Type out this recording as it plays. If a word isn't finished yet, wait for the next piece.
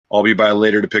I'll be by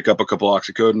later to pick up a couple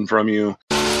oxycodone from you.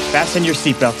 Fasten your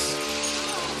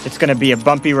seatbelts. It's going to be a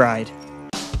bumpy ride.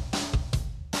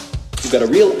 You've got a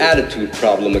real attitude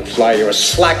problem, McFly. You're a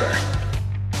slacker.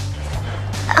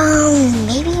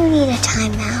 Maybe you need a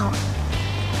timeout.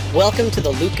 Welcome to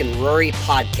the Luke and Rory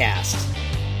podcast.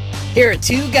 Here are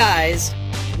two guys,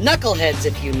 knuckleheads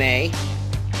if you may,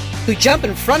 who jump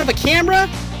in front of a camera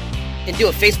and do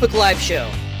a Facebook Live show.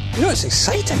 You know, it's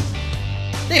exciting.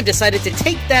 They've decided to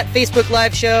take that Facebook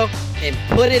Live show and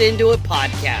put it into a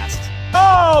podcast.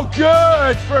 Oh,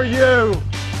 good for you.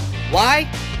 Why?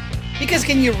 Because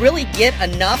can you really get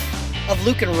enough of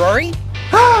Luke and Rory?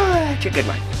 That's a good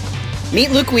one.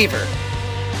 Meet Luke Weaver,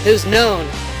 who's known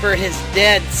for his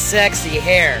dead sexy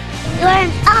hair. You are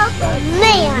an awful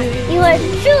man. You are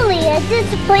truly a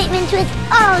disappointment to us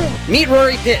all. Meet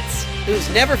Rory Pitts, who's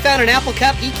never found an apple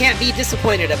cup he can't be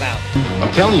disappointed about.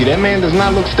 I'm telling you, that man does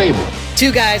not look stable.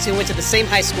 Two guys who went to the same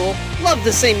high school, love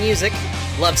the same music,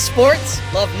 love sports,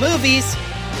 love movies,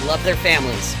 and love their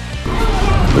families.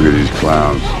 Look at these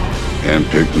clowns.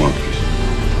 Hand-picked monkeys.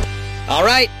 All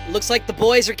right, looks like the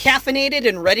boys are caffeinated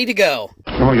and ready to go.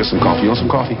 Oh, you want some coffee? You want some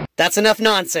coffee? That's enough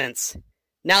nonsense.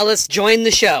 Now let's join the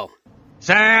show.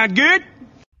 Sound good?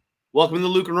 Welcome to the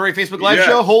Luke and Rory Facebook Live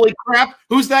show. Holy crap.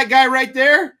 Who's that guy right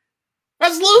there?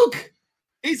 That's Luke.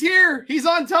 He's here. He's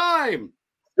on time.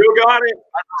 Still got it.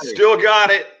 Still got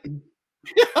it.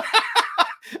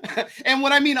 And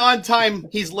when I mean on time,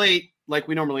 he's late like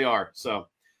we normally are. So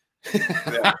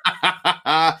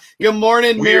Yeah. Good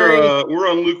morning, Mary.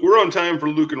 We're on time for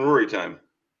Luke and Rory time.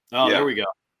 Oh, yeah.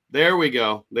 There we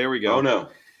go. Oh no.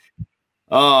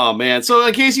 Oh man. So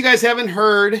in case you guys haven't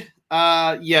heard,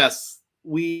 yes,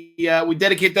 we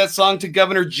dedicate that song to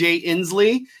Governor Jay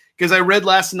Inslee, because I read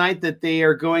last night that they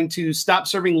are going to stop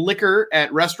serving liquor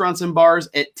at restaurants and bars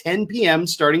at 10 p.m.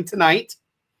 starting tonight.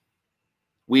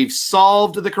 We've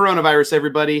solved the coronavirus,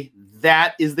 everybody.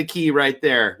 That is the key right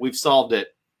there. We've solved it.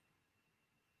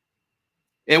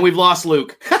 And we've lost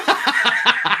Luke.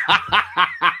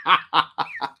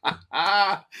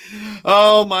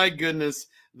 Oh, my goodness.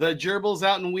 The gerbils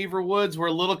out in Weaver Woods were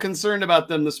a little concerned about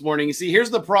them this morning. You see,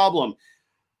 here's the problem.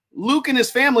 Luke and his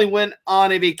family went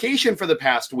on a vacation for the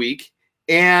past week.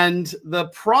 And the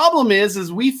problem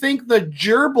is we think the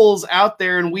gerbils out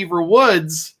there in Weaver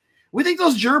Woods, we think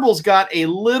those gerbils got a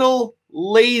little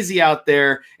lazy out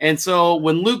there. And so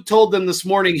when Luke told them this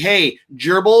morning, hey,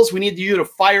 gerbils, we need you to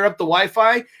fire up the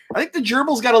Wi-Fi, I think the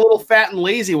gerbils got a little fat and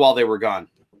lazy while they were gone.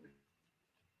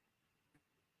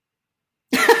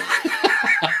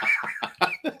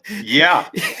 Yeah.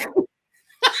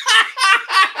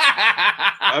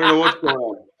 I don't know what's going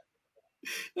on.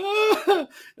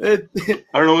 I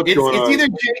don't know what's going on.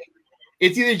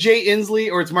 It's either Jay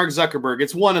Inslee or it's Mark Zuckerberg.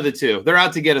 It's one of the two. They're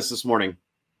out to get us this morning.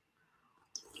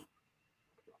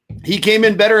 He came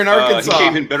in better in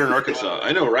Arkansas.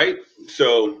 I know, right?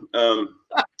 So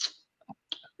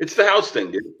it's the house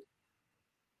thing, dude.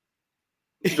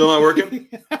 Still not working?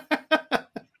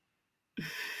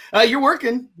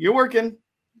 You're working.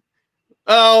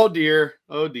 Oh dear.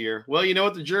 Well, you know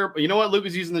what Luke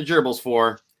is using the gerbils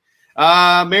for.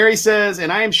 Mary says,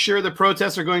 and I am sure the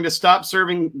protests are going to stop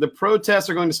serving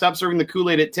the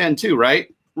Kool-Aid at 10 too,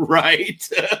 right? Right.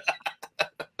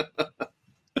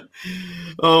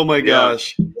 Oh my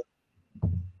gosh.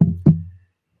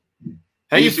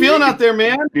 How you feeling out there,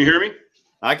 man? Can you hear me?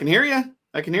 I can hear you.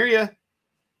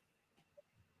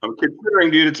 I'm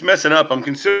considering, dude, it's messing up. I'm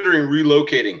considering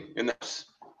relocating in this.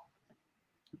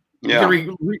 Yeah.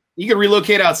 You can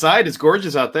relocate outside. It's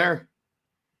gorgeous out there.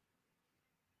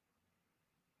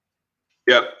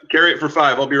 Yep. Carry it for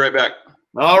 5. I'll be right back.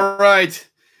 All right,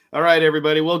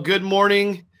 everybody. Well, good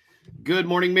morning. Good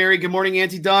morning, Mary. Good morning,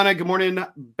 Auntie Donna. Good morning,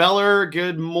 Beller.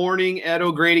 Good morning, Ed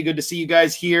O'Grady. Good to see you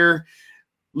guys here.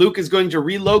 Luke is going to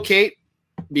relocate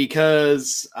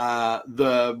because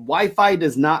the Wi-Fi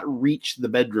does not reach the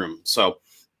bedroom. So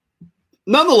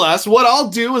nonetheless, what I'll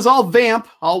do is I'll vamp.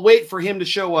 I'll wait for him to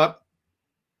show up.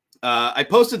 I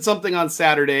posted something on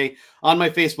Saturday on my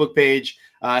Facebook page.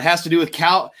 It has to do with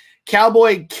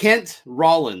Cowboy Kent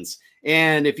Rollins.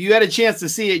 And if you had a chance to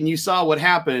see it and you saw what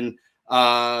happened,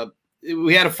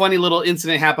 we had a funny little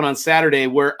incident happen on Saturday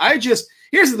where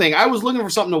here's the thing. I was looking for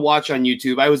something to watch on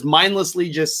YouTube. I was mindlessly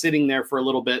just sitting there for a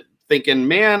little bit thinking,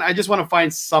 man, I just want to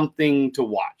find something to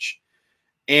watch.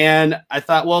 And I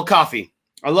thought, well, coffee.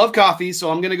 I love coffee,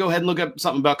 so I'm going to go ahead and look up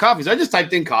something about coffee. So I just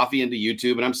typed in coffee into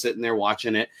YouTube, and I'm sitting there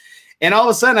watching it. And all of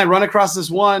a sudden, I run across this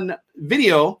one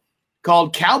video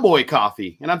called Cowboy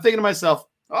Coffee. And I'm thinking to myself,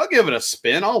 I'll give it a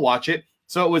spin. I'll watch it.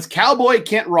 So it was Cowboy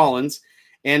Kent Rollins,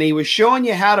 and he was showing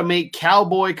you how to make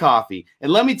cowboy coffee.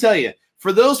 And let me tell you,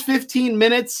 For those 15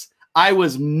 minutes, I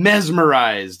was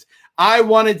mesmerized. I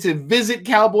wanted to visit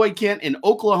Cowboy Kent in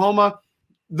Oklahoma.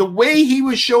 The way he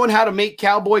was showing how to make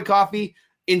cowboy coffee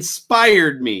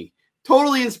inspired me,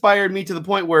 totally inspired me to the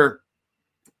point where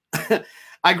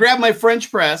I grabbed my French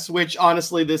press, which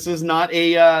honestly, this is not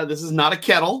a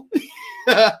kettle,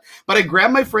 but I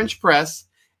grabbed my French press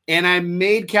and I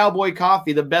made cowboy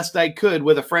coffee the best I could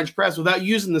with a French press without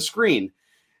using the screen.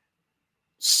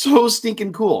 So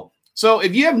stinking cool. So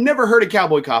if you have never heard of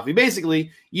cowboy coffee,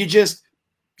 basically you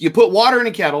put water in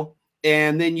a kettle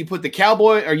and then you put the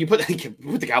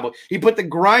the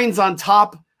grinds on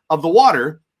top of the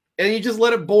water and you just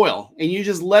let it boil and you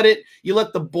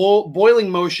let the boiling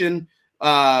motion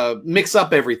mix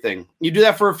up everything. You do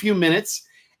that for a few minutes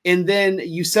and then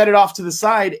you set it off to the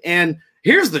side. And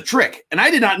here's the trick. And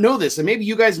I did not know this. And maybe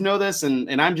you guys know this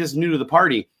and I'm just new to the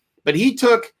party, but he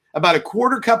took about a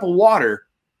quarter cup of water,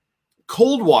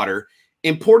 cold water,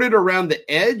 and poured it around the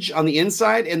edge on the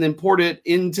inside and then poured it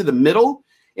into the middle.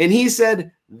 And he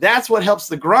said, that's what helps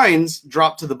the grinds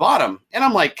drop to the bottom. And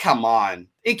I'm like, come on,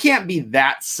 it can't be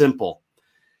that simple.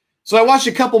 So I watched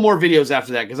a couple more videos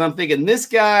after that because I'm thinking, this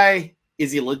guy,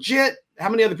 is he legit? How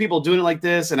many other people doing it like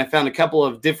this? And I found a couple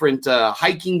of different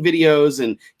hiking videos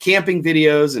and camping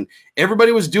videos, and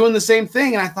everybody was doing the same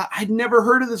thing. And I thought, I'd never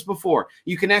heard of this before.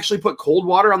 You can actually put cold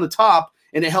water on the top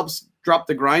and it helps drop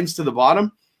the grinds to the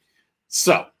bottom.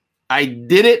 So I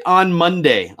did it on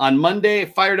Monday. On Monday, I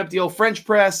fired up the old French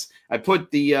press. I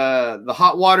put the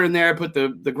hot water in there. I put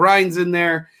the grinds in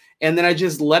there, and then I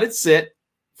just let it sit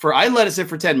for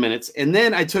 10 minutes. And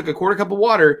then I took a quarter cup of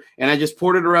water and I just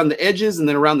poured it around the edges and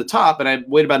then around the top. And I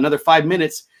wait about another 5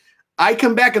 minutes. I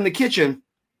come back in the kitchen.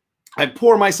 I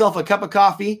pour myself a cup of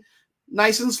coffee,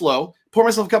 nice and slow. Pour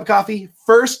myself a cup of coffee.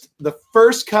 The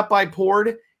first cup I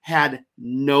poured had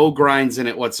no grinds in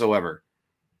it whatsoever.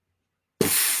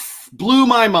 Blew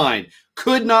my mind.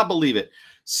 Could not believe it.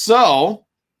 So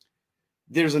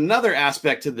there's another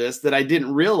aspect to this that I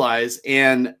didn't realize.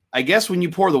 And I guess when you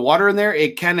pour the water in there,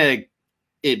 it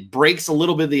breaks a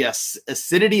little bit of the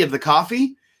acidity of the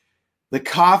coffee. The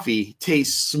coffee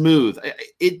tastes smooth.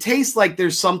 It tastes like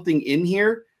there's something in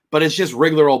here, but it's just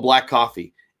regular old black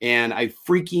coffee. And I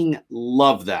freaking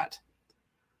love that.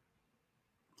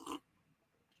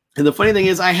 And the funny thing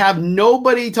is, I have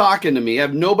nobody talking to me. I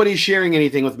have nobody sharing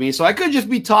anything with me. So I could just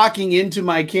be talking into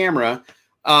my camera.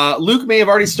 Luke may have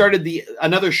already started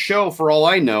another show for all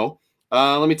I know.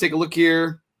 Let me take a look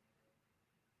here.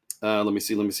 Let me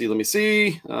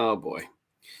see. Oh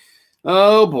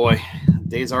boy.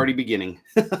 Day's already beginning.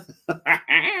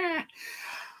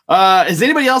 Has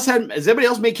anybody else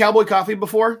made cowboy coffee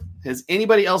before? Has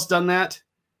anybody else done that?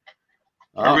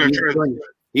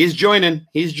 He's joining.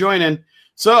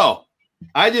 So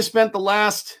I just spent the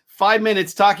last 5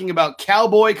 minutes talking about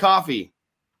cowboy coffee.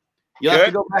 You'll have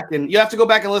to go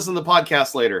back and listen to the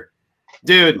podcast later.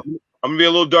 Dude. I'm gonna be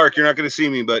a little dark. You're not gonna see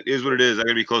me, but it is what it is. I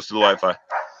gotta be close to the Wi-Fi.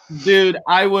 Dude,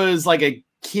 I was like a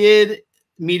kid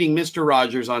meeting Mr.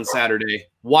 Rogers on Saturday,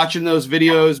 watching those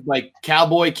videos by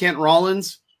Cowboy Kent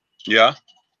Rollins. Yeah.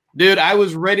 Dude, I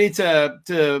was ready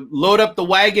to load up the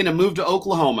wagon and move to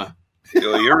Oklahoma.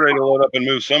 You're ready to load up and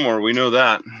move somewhere. We know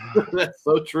that. That's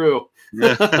so true.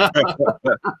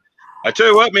 I tell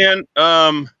you what, man.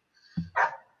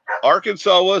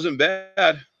 Arkansas wasn't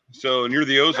bad. So near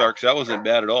the Ozarks, that wasn't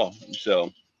bad at all.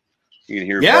 So you can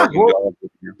hear barking dogs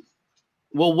here.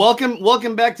 Well,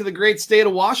 welcome back to the great state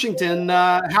of Washington.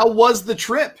 How was the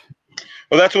trip?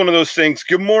 Well, that's one of those things.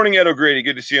 Good morning, Ed O'Grady.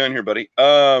 Good to see you on here, buddy.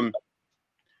 That's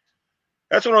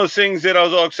one of those things that I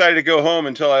was all excited to go home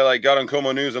until I got on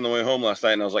Como News on the way home last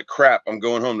night, and I was like, "Crap, I'm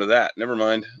going home to that." Never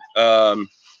mind. But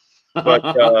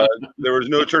there was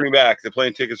no turning back. The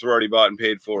plane tickets were already bought and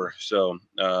paid for. So,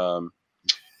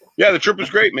 yeah, the trip was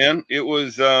great, man. It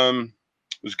was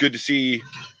good to see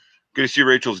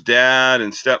Rachel's dad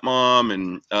and stepmom,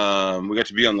 and we got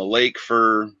to be on the lake we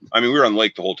were on the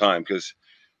lake the whole time because,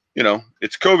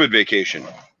 it's COVID vacation,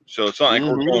 so it's not like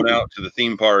we're going out to the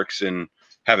theme parks and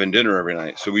having dinner every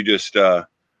night. So we just, I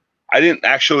didn't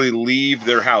actually leave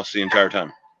their house the entire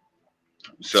time.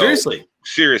 So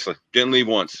seriously, didn't leave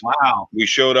once. Wow. We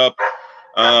showed up.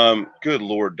 Good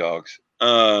Lord, dogs.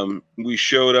 We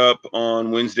showed up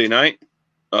on Wednesday night,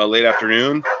 late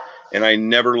afternoon, and I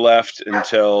never left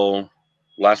until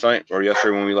last night or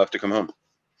yesterday when we left to come home.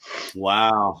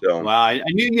 Wow. Wow. I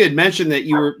knew you had mentioned that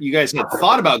you guys had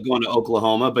thought about going to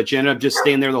Oklahoma, but you ended up just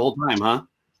staying there the whole time, huh?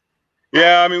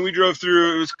 Yeah, we drove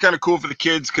through. It was kind of cool for the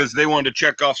kids because they wanted to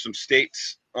check off some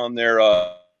states on their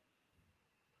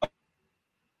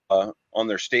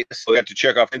state. So we got to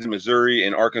check off Missouri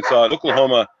and Arkansas.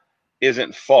 Oklahoma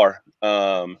isn't far.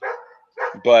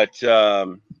 But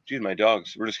dude, my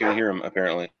dogs, we're just gonna hear them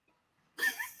apparently.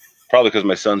 Probably because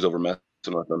my son's over messing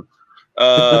with them.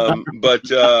 But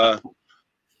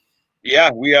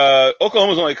yeah, we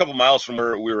Oklahoma's only a couple miles from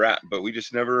where we were at, but we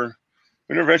never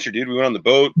ventured, dude. We went on the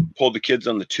boat, pulled the kids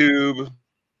on the tube.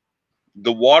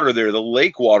 The water there, the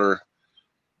lake water,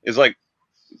 is like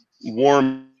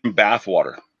warm bath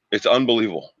water. It's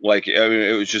unbelievable. Like, I mean,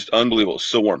 it was just unbelievable. It's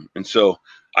so warm. And so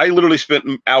I literally spent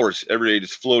hours every day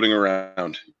just floating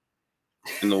around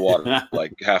in the water,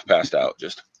 like half passed out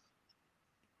just.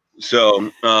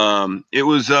 So it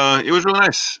was really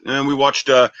nice. And we watched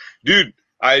dude,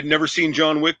 I had never seen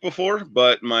John Wick before,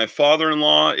 but my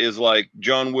father-in-law is like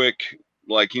John Wick,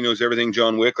 like he knows everything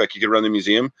John Wick, like he could run the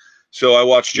museum. So I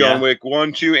watched John Wick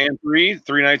 1, 2, and 3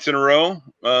 nights in a row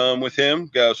with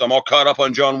him. So I'm all caught up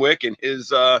on John Wick and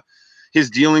his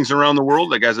dealings around the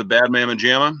world. That guy's a bad mamma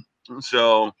jamma.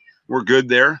 So we're good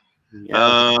there.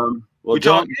 Yeah. Well,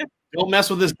 don't mess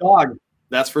with this dog.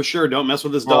 That's for sure. Don't mess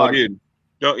with this dog. Oh, dude.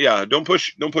 Don't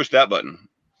push that button.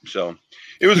 So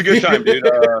it was a good time, dude.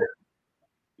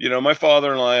 You know, my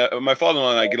father-in-law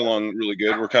and I get along really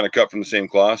good. We're kind of cut from the same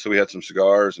cloth. So we had some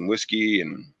cigars and whiskey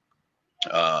and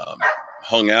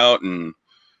hung out and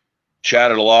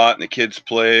chatted a lot, and the kids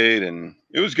played, and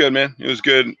it was good, man. It was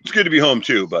good. It's good to be home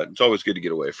too, but it's always good to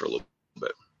get away for a little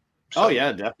bit. So, oh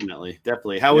yeah, definitely.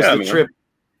 How was the trip?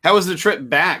 How was the trip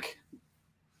back?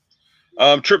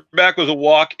 Trip back was a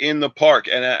walk in the park,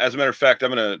 and as a matter of fact,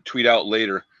 I'm going to tweet out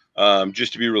later,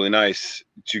 just to be really nice,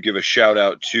 to give a shout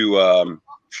out to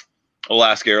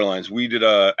Alaska Airlines. We did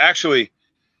actually,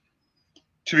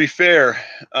 to be fair,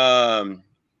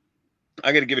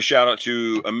 I got to give a shout out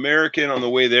to American on the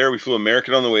way there. We flew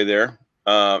American on the way there.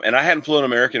 And I hadn't flown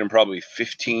American in probably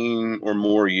 15 or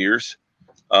more years.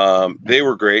 They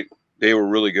were great. They were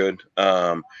really good.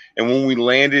 And when we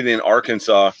landed in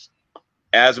Arkansas,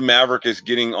 as Maverick is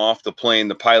getting off the plane,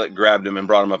 the pilot grabbed him and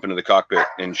brought him up into the cockpit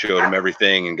and showed him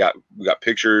everything. And we got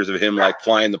pictures of him like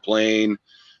flying the plane.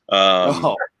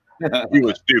 He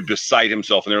was, dude, beside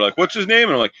himself, and they're like, "What's his name?"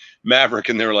 And I'm like, "Maverick,"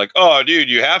 and they were like, "Oh, dude,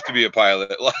 you have to be a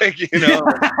pilot," like, you know.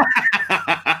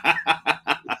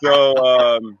 So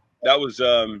that was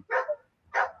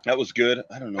good.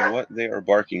 I don't know what they are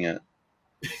barking at.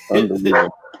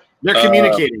 Unbelievable. They're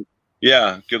communicating.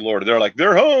 Yeah, good Lord. They're like,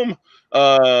 they're home.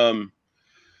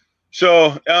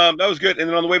 So that was good. And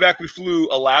then on the way back, we flew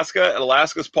Alaska.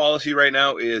 Alaska's policy right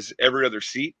now is every other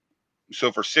seat. So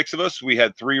for 6 of us, we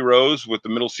had 3 rows with the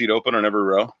middle seat open on every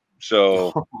row.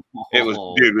 So it was,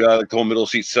 dude, we had like the whole middle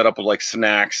seat set up with like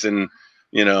snacks and,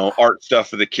 you know, art stuff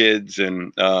for the kids.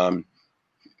 And the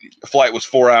flight was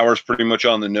 4 hours pretty much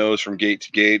on the nose from gate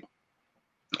to gate.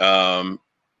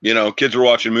 You know, kids were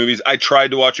watching movies. I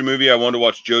tried to watch a movie. I wanted to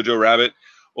watch Jojo Rabbit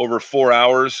over 4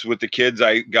 hours with the kids.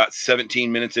 I got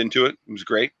 17 minutes into it. It was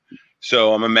great.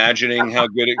 So I'm imagining how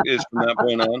good it is from that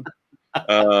point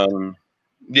on.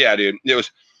 Yeah, dude, it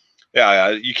was,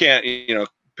 you can't, you know,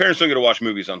 parents don't get to watch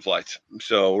movies on flights.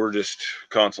 So we're just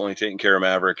constantly taking care of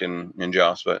Maverick and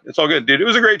Joss, but it's all good, dude. It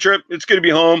was a great trip. It's good to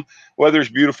be home. Weather's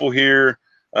beautiful here.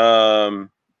 It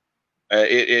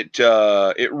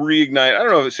reignited. I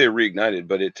don't know if it say reignited,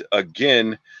 but it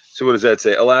again. So what does that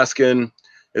say? Alaskan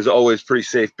is always pretty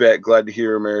safe bet. Glad to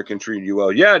hear American treated you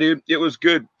well. Yeah, dude, it was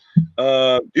good.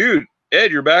 Dude,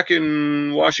 Ed, you're back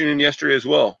in Washington yesterday as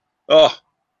well. Oh,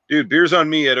 dude, beers on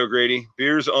me, Ed O'Grady.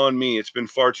 Beers on me. It's been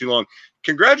far too long.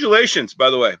 Congratulations, by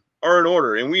the way, are in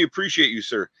order, and we appreciate you,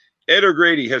 sir. Ed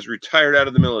O'Grady has retired out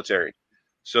of the military.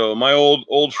 So my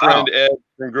old friend Ed,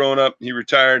 from growing up, he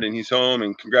retired and he's home.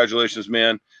 And congratulations,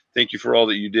 man. Thank you for all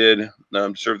that you did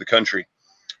to serve the country.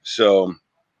 So,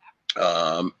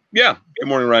 yeah. Good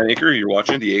morning, Ryan Aker. You're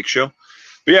watching the Ake Show.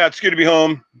 But yeah, it's good to be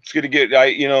home. It's good to get.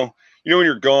 You know when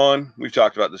you're gone. We've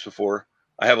talked about this before.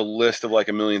 I have a list of like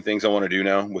a million things I want to do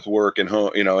now with work and home,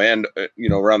 and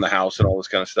around the house and all this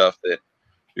kind of stuff that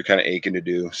you're kind of aching to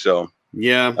do. So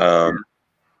yeah,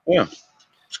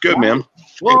 it's good, man.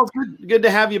 Well, it's good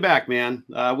to have you back, man.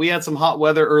 We had some hot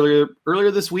weather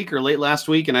earlier this week or late last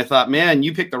week, and I thought, man,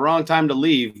 you picked the wrong time to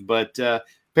leave, but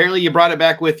apparently you brought it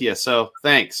back with you. So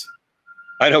thanks.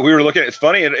 I know we were looking. It's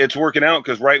funny. It's working out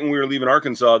because right when we were leaving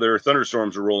Arkansas, there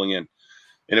thunderstorms were rolling in.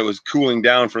 And it was cooling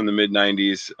down from the mid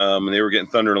 90s, and they were getting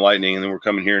thunder and lightning. And then we're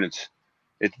coming here, and it's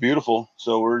beautiful.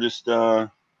 So we're just,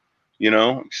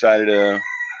 excited to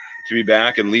be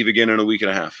back and leave again in a week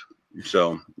and a half.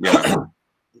 So yeah.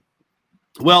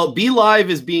 Well, Be Live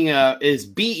is being a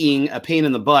pain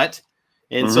in the butt,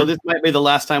 and so this might be the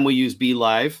last time we use Be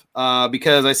Live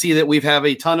because I see that we have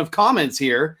a ton of comments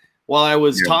here while I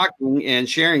was talking and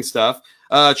sharing stuff.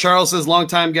 Charles says, long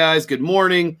time, guys. Good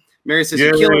morning. Mary says,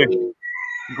 you're killing me.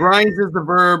 Grinds is the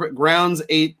verb. Grounds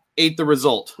ate the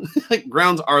result.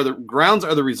 grounds are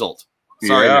the result.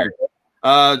 Sorry, Mary.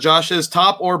 Josh says,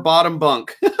 top or bottom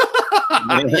bunk.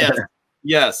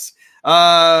 Yes.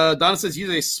 Donna says, use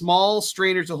a small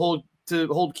strainer to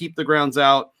keep the grounds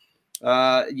out.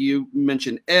 You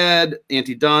mentioned Ed,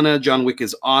 Auntie Donna, John Wick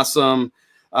is awesome.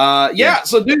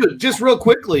 So dude, just real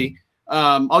quickly,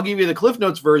 I'll give you the Cliff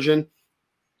Notes version.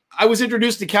 I was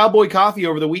introduced to cowboy coffee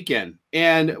over the weekend,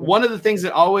 and one of the things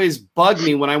that always bugged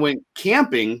me when I went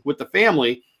camping with the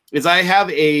family is I have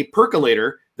a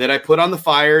percolator that I put on the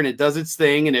fire, and it does its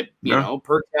thing, and it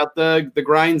perks out the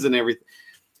grinds and everything.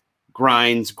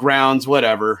 Grounds,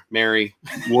 whatever, Mary.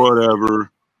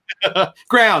 Whatever.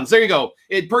 Grounds, there you go.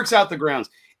 It perks out the grounds.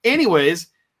 Anyways,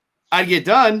 I get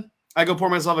done, I go pour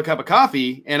myself a cup of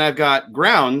coffee, and I've got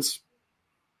grounds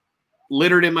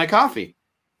littered in my coffee.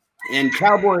 And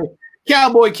Cowboy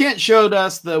Kent showed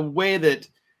us the way that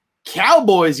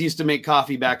cowboys used to make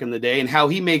coffee back in the day and how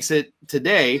he makes it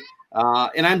today.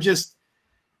 And I'm just,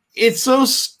 it's so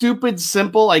stupid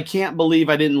simple. I can't believe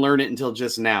I didn't learn it until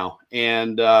just now.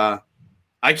 And I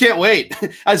can't wait.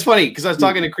 It's funny because I was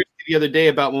talking to Christy the other day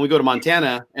about when we go to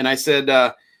Montana, and I said,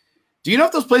 do you know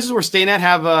if those places we're staying at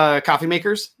have coffee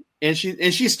makers? And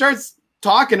she starts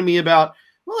talking to me about,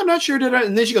 well, I'm not sure.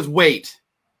 And then she goes, wait.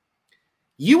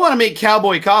 You want to make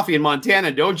cowboy coffee in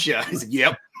Montana, don't you? I said,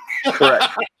 yep. Correct.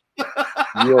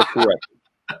 You're correct.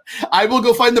 I will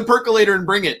go find the percolator and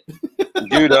bring it.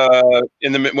 Dude,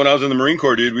 when I was in the Marine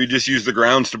Corps, dude, we just used the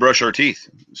grounds to brush our teeth.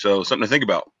 So something to think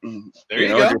about. There you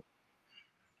go.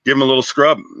 Give them a little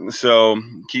scrub. So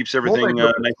keeps everything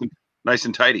nice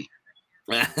and tidy.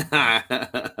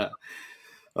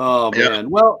 Oh man.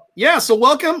 Well, yeah. So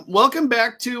welcome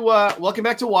back to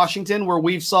Washington, where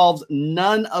we've solved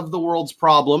none of the world's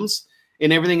problems,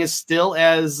 and everything is still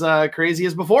as crazy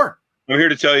as before. I'm here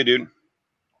to tell you, dude.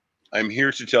 I'm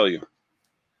here to tell you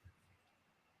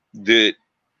that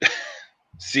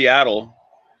Seattle,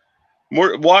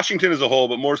 Washington as a whole,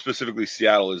 but more specifically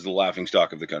Seattle, is the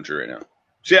laughingstock of the country right now.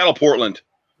 Seattle, Portland,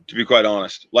 to be quite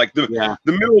honest. Like the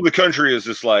middle of the country is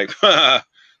just like,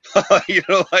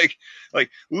 like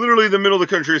literally the middle of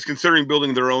the country is considering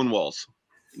building their own walls.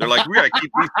 They're like, we gotta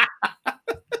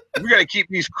keep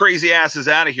these crazy asses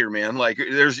out of here, man. Like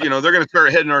there's, they're gonna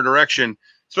start heading our direction,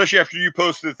 especially after you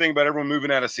posted the thing about everyone moving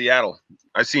out of Seattle.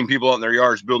 I've seen people out in their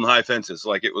yards building high fences.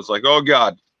 Like it was like, oh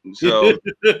God. So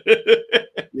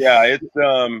yeah, it's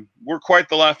we're quite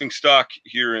the laughing stock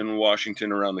here in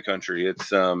Washington around the country. It's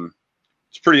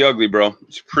pretty ugly, bro.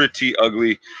 It's pretty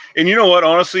ugly. And you know what,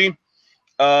 honestly,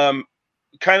 kind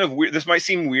of weird. This might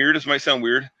seem weird. This might sound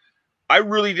weird. I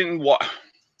really didn't watch.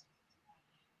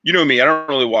 You know me. I don't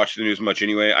really watch the news much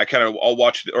anyway. I'll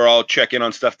watch or I'll check in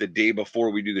on stuff the day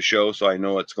before we do the show, so I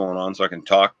know what's going on, so I can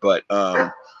talk. But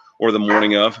or the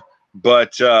morning of.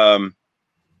 But I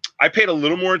paid a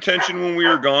little more attention when we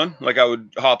were gone. Like I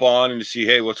would hop on and to see,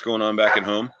 hey, what's going on back at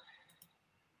home.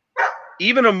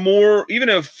 Even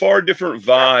a far different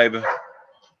vibe.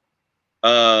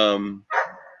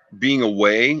 Being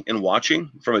away and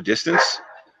watching from a distance,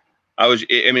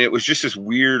 it was just this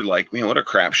weird, like, man, what a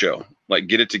crap show. Like,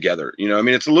 get it together.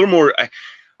 It's a little more, I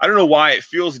don't know why it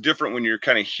feels different when you're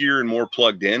kind of here and more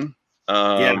plugged in.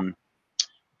 From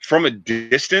a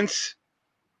distance,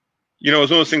 it's one of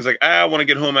those things like, I want to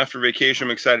get home after vacation.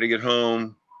 I'm excited to get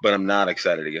home, but I'm not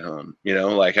excited to get home.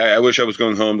 Like I wish I was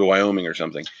going home to Wyoming or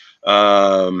something.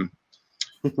 Andrew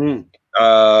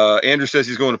says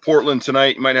he's going to Portland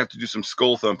tonight. You might have to do some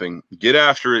skull thumping. Get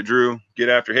after it, Drew. Get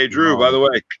after it. Hey, Drew, by the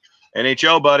way,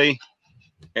 NHL, buddy.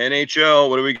 NHL,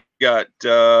 what do we got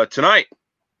tonight?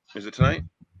 Is it tonight?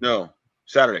 No,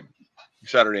 Saturday.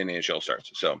 Saturday NHL starts.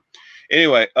 So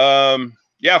anyway,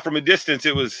 from a distance,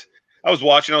 I was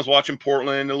watching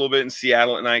Portland a little bit in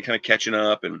Seattle at night, kind of catching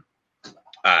up. And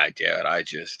I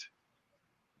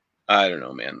don't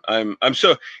know, man. I'm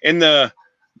so in the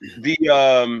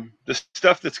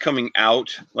stuff that's coming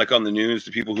out, like on the news,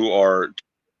 the people who are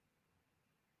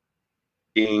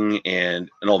and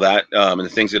all that, and the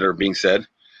things that are being said.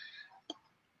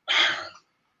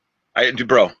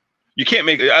 Bro, you can't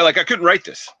make it. I couldn't write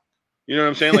this. You know what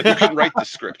I'm saying? Like, we couldn't write this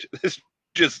script. This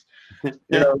just,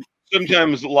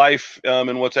 sometimes life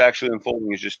and what's actually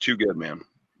unfolding is just too good, man.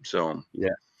 So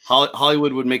yeah,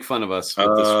 Hollywood would make fun of us with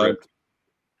the script.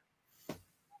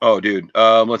 Oh, dude.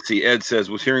 Let's see. Ed says,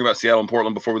 was hearing about Seattle and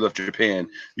Portland before we left Japan.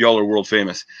 Y'all are world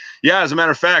famous. Yeah, as a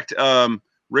matter of fact,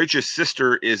 Rachel's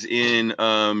sister is in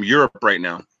Europe right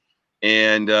now.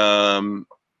 And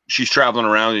she's traveling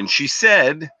around. And she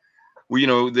said,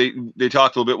 they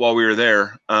talked a little bit while we were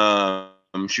there.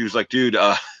 she was like, dude,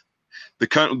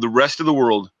 the rest of the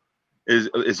world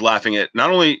is laughing at not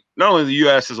only the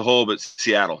U.S. as a whole, but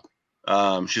Seattle.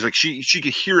 She's like, she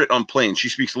could hear it on planes. She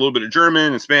speaks a little bit of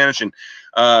German and Spanish, and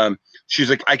she's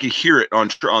like, I could hear it on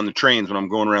the trains when I'm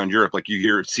going around Europe. Like, you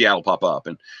hear Seattle pop up,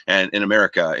 and in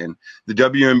America, and the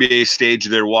WNBA staged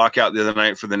their walkout the other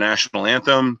night for the national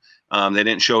anthem. They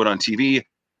didn't show it on TV.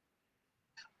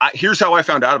 Here's how I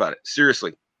found out about it.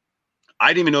 Seriously, I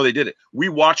didn't even know they did it. We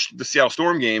watched the Seattle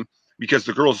Storm game because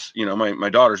the girls, my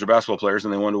daughters are basketball players,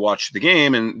 and they wanted to watch the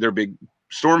game, and they're big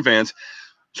Storm fans.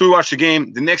 So we watched the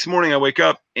game. The next morning I wake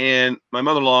up and my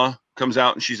mother-in-law comes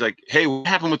out and she's like, hey, what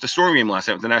happened with the Storm game last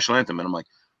night with the national anthem? And I'm like,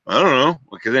 I don't know,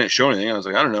 because they didn't show anything. I was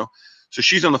like, I don't know. So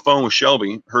she's on the phone with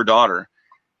Shelby, her daughter.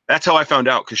 That's how I found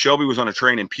out, because Shelby was on a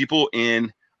train and people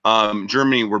in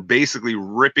Germany were basically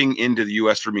ripping into the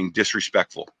U.S. for being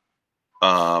disrespectful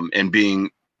and being,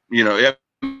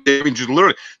 just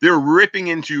literally, they were ripping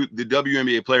into the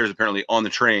WNBA players apparently on the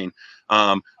train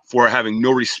for having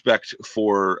no respect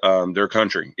for their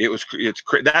country.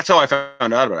 That's how I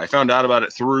found out about it. I found out about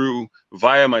it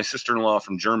via my sister-in-law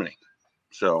from Germany.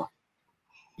 So,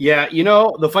 yeah,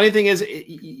 the funny thing is,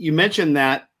 you mentioned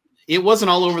that it wasn't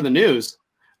all over the news.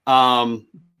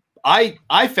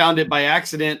 I found it by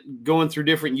accident going through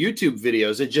different YouTube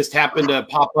videos. It just happened to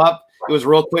pop up. It was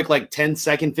real quick, like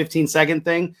 10-second, 15-second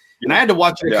thing. And I had to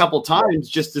watch it a couple times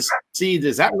just to see,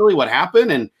 is that really what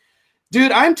happened? And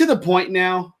dude, I'm to the point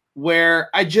now where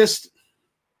I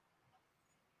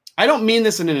don't mean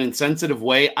this in an insensitive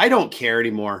way. I don't care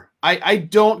anymore. I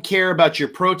don't care about your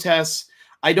protests.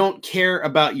 I don't care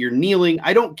about your kneeling.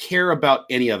 I don't care about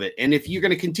any of it. And if you're going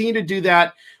to continue to do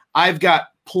that, I've got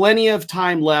plenty of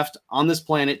time left on this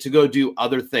planet to go do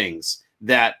other things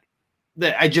that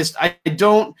I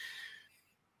don't.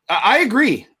 I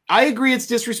agree. I agree it's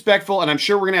disrespectful, and I'm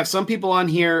sure we're going to have some people on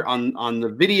here on the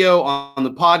video, on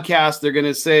the podcast. They're going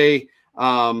to say,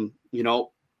 how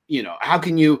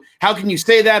can you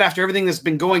say that after everything that's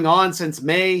been going on since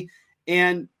May?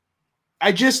 And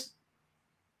I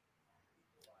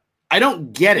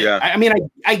don't get it. Yeah. I mean,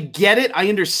 I get it. I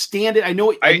understand it. I know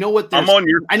what I'm on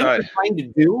your I know what side. they're trying to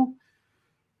do,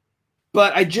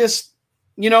 but I just,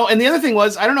 and the other thing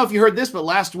was, I don't know if you heard this, but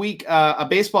last week, a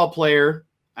baseball player,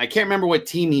 I can't remember what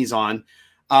team he's on.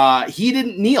 He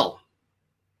didn't kneel.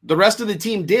 The rest of the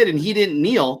team did, and he didn't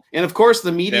kneel. And of course,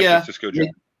 the media,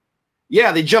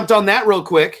 they jumped on that real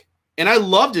quick. And I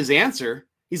loved his answer.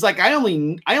 He's like, I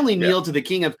only kneel to the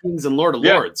King of Kings and Lord of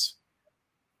Lords.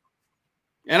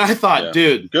 And I thought,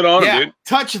 dude, good on him, dude.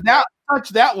 Touch that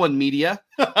one, media.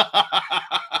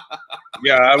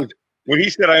 When he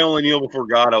said I only kneel before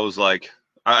God, I was like,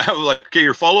 okay,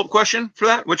 your follow-up question for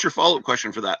that? What's your follow-up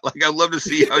question for that? Like, I'd love to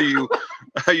see how you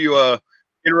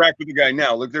interact with the guy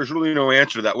now. Like, there's really no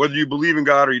answer to that. Whether you believe in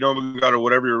God or you don't believe in God or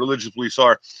whatever your religious beliefs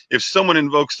are, if someone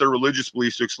invokes their religious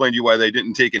beliefs to explain to you why they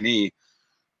didn't take a knee,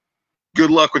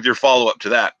 good luck with your follow-up to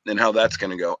that and how that's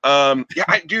going to go.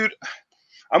 Dude,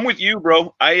 I'm with you,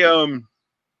 bro. I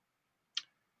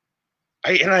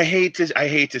hate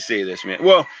to say this, man.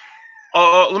 Well,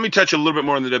 let me touch a little bit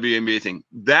more on the WNBA thing.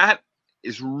 That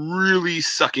is really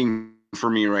sucking for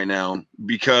me right now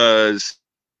because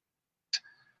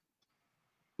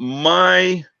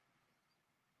my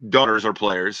daughters are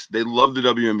players. They love the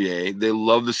WNBA. They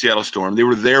love the Seattle Storm. They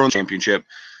were there in the championship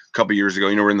a couple years ago.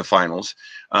 We're in the finals.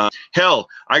 Hell,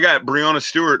 I got Breonna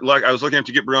Stewart. Like, I was looking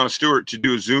to get Breonna Stewart to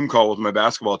do a Zoom call with my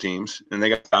basketball teams, and they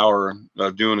got the hour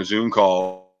of doing a Zoom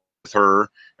call with her.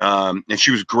 And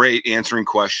she was great answering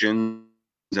questions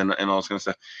and all this kind of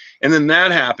stuff. And then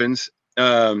that happens.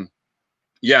 They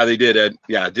did, Ed.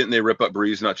 Yeah, didn't they rip up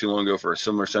Breeze not too long ago for a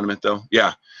similar sentiment though?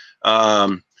 Yeah.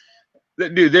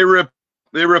 Dude, they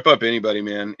rip up anybody,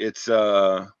 man. It's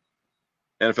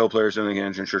NFL players and again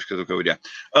insurance because of COVID.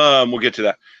 Yeah. We'll get to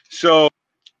that. So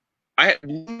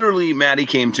Maddie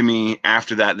came to me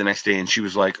after that the next day and she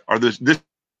was like, this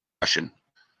question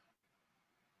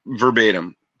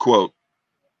verbatim quote,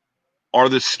 are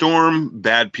the Storm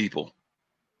bad people?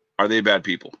 Are they bad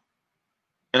people?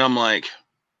 And I'm like,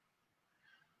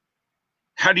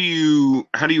 how do you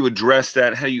address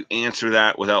that? How do you answer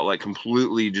that without like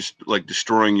completely just like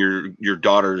destroying your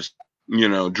daughter's,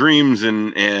 dreams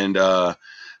and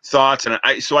thoughts? And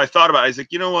I thought about it. I was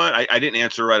like, you know what? I didn't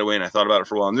answer right away and I thought about it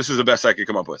for a while. And this is the best I could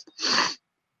come up with.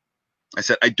 I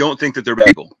said, I don't think that they're bad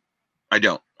people. I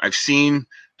don't. I've seen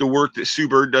the work that Sue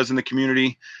Bird does in the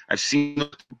community. I've seen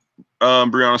what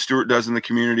Breonna Stewart does in the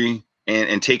community.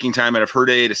 And taking time out of her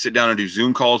day to sit down and do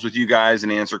Zoom calls with you guys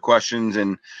and answer questions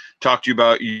and talk to you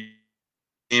about your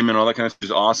game and all that kind of stuff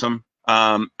is awesome.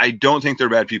 I don't think they're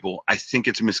bad people. I think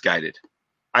it's misguided.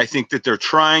 I think that they're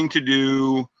trying to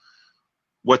do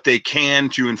what they can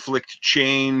to inflict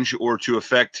change or to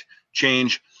affect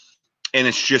change, and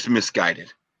it's just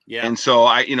misguided. Yeah. And so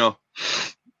I don't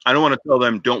want to tell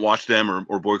them don't watch them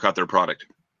or boycott their product,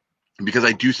 because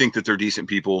I do think that they're decent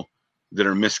people that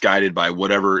are misguided by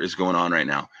whatever is going on right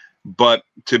now. But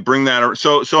to bring that,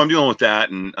 so I'm dealing with that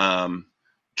and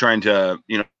trying to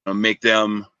make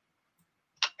them.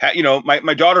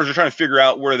 My daughters are trying to figure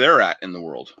out where they're at in the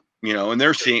world, and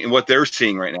they're seeing what they're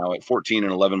seeing right now at 14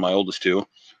 and 11, my oldest two,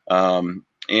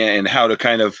 and how to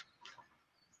kind of,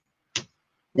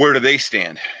 where do they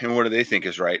stand and what do they think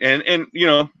is right? And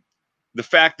the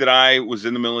fact that I was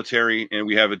in the military and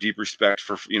we have a deep respect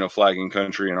for, flagging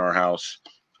country in our house,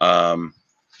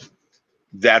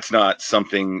 that's not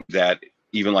something that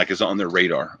even like is on their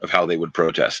radar of how they would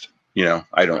protest,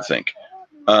 I don't think.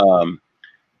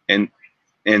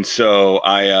 And so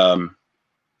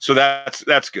so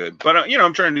that's good. But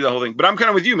I'm trying to do the whole thing. But I'm kind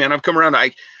of with you, man. I've come around.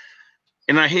 I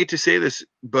hate to say this,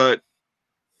 but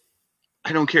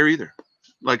I don't care either.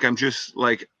 Like I'm just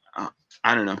like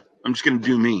I don't know. I'm just gonna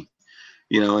do me,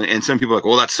 And some people are like,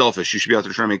 well, that's selfish. You should be out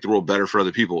there trying to make the world better for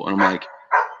other people. And I'm like,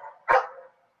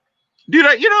 dude,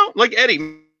 like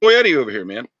Eddie, boy Eddie over here,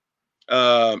 man.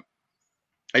 I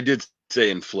did say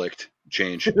inflict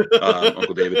change,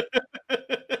 Uncle David.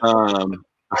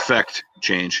 Affect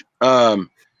change.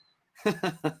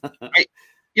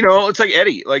 It's like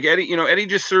Eddie. Eddie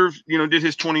just served, did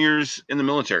his 20 years in the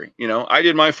military. I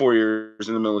did my 4 years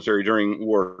in the military during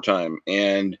wartime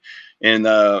and in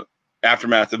the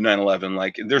aftermath of 9/11.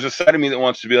 Like, there's a side of me that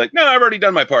wants to be like, no, I've already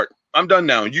done my part. I'm done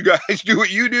now. You guys do what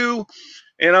you do,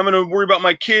 and I'm going to worry about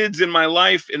my kids and my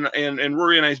life and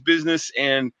Rory and I's business,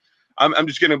 and I'm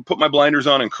just going to put my blinders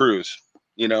on and cruise.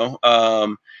 And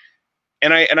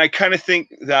I kind of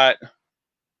think that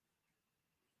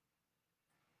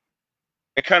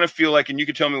I kind of feel like, and you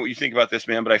can tell me what you think about this,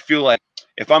 man, but I feel like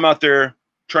if I'm out there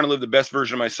trying to live the best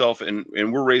version of myself and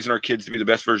we're raising our kids to be the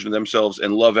best version of themselves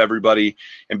and love everybody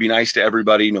and be nice to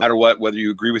everybody, no matter what, whether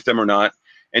you agree with them or not,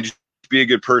 and just be a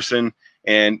good person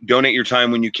and donate your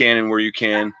time when you can and where you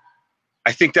can,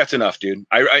 I think that's enough, dude.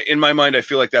 I in my mind, I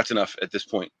feel like that's enough at this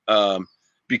point.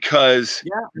 Because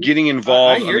getting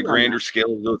involved on the grander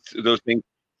scale of those things.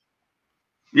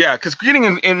 Yeah, because getting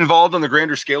involved on the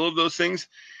grander scale of those things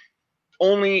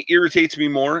only irritates me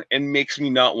more and makes me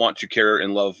not want to care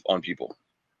and love on people.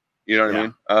 You know what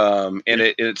I mean? And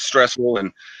it's stressful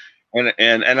and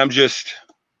I'm just,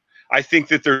 I think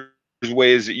that there's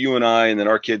ways that you and I and that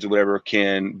our kids or whatever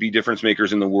can be difference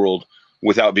makers in the world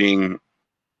without being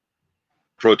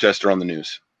protester on the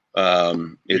news. I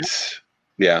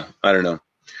don't know.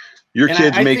 Your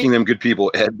kids making them good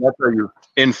people, Ed. That's how you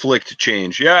inflict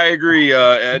change. Yeah, I agree,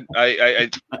 Ed. I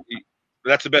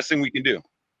that's the best thing we can do.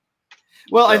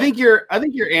 Well, so. I think your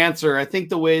answer, I think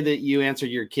the way that you answered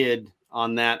your kid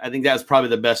on that, I think that was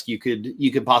probably the best you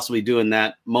could possibly do in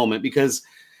that moment, because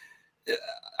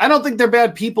I don't think they're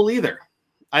bad people either.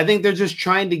 I think they're just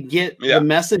trying to get the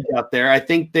message out there. I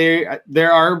think there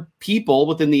are people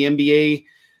within the NBA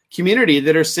community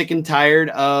that are sick and tired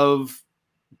of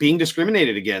being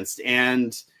discriminated against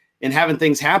and having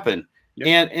things happen.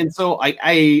 Yep. And so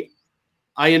I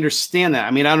understand that.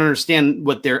 I mean, I don't understand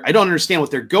what they're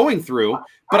going through,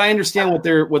 but I understand what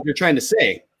they're trying to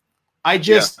say. I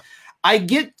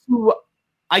get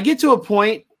to a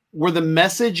point where the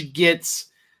message gets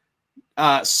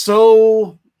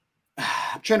so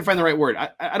I'm trying to find the right word.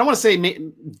 I don't want to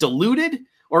say diluted,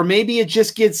 or maybe it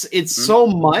just gets so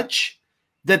much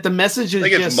that the message is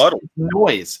just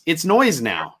noise. It's noise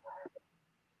now.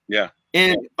 Yeah.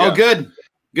 And good.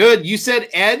 You said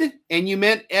Ed and you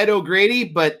meant Ed O'Grady,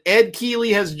 but Ed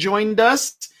Keeley has joined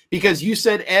us because you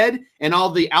said Ed and all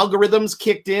the algorithms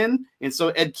kicked in. And so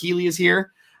Ed Keeley is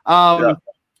here. I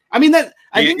mean, I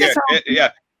think that's how,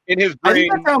 in his brain, I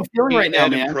think that's how I'm feeling right now,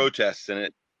 man. Protests in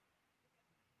it.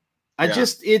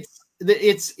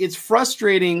 It's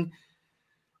frustrating.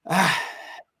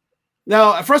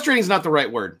 No, frustrating is not the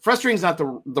right word. Frustrating is not the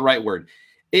right word.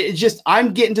 It's just,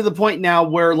 I'm getting to the point now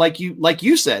where, like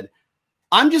you said,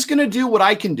 I'm just going to do what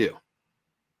I can do.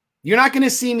 You're not going to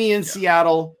see me in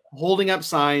Seattle holding up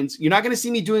signs. You're not going to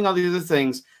see me doing all these other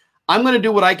things. I'm going to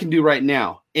do what I can do right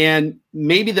now. And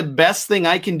maybe the best thing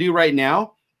I can do right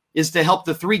now is to help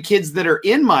the 3 kids that are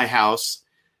in my house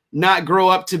not grow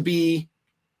up to be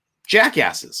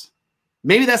jackasses.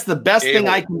 Maybe that's the best thing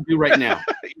I can do right now.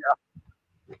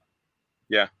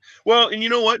 Yeah. Well, and you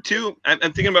know what, too? I'm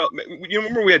thinking about, you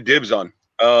remember we had Dibs on.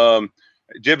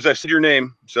 Dibs, I've said your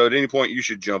name, so at any point you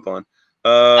should jump on.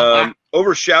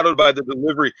 Overshadowed by the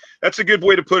delivery. That's a good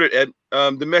way to put it, Ed.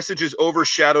 The message is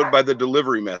overshadowed by the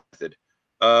delivery method.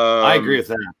 I agree with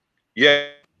that. Yeah.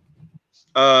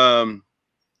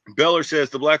 Beller says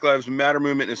the Black Lives Matter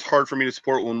movement is hard for me to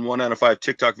support when 1 out of 5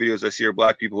 TikTok videos I see are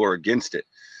black people who are against it.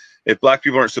 If black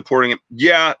people aren't supporting it,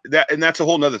 yeah, that's a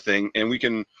whole nother thing, and we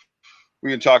can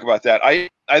talk about that. I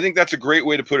think that's a great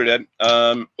way to put it, Ed.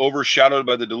 Overshadowed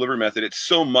by the delivery method. It's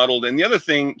so muddled. And the other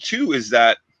thing too is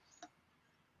that,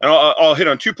 and I'll hit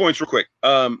on 2 points real quick.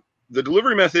 The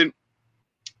delivery method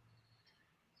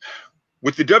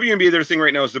with the WNBA, their thing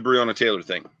right now is the Breonna Taylor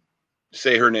thing.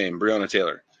 Say her name, Breonna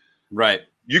Taylor. Right.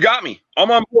 You got me. I'm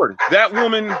on board. That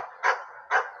woman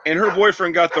and her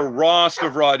boyfriend got the rawest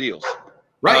of raw deals.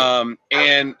 Right.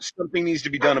 And something needs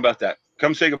to be done about that.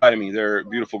 Come say goodbye to me. They're a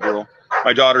beautiful girl.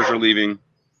 My daughters are leaving.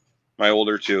 My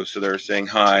older too. So they're saying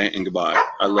hi and goodbye.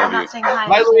 I love you. Saying hi.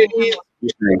 Bye, ladies.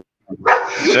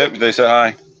 They said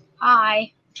hi.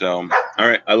 Hi. So, all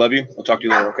right. I love you. I'll talk to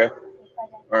you later. Okay.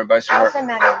 All right. Bye, sweetheart.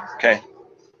 Okay.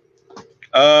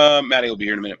 Maddie will be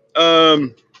here in a minute.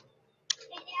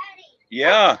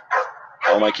 Yeah.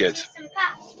 All my kids.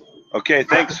 Okay.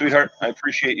 Thanks, sweetheart. I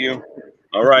appreciate you.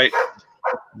 All right.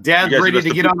 Dad's ready to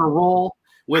get on a roll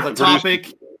with a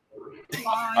topic.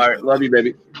 Bye. All right. Love you,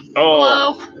 baby.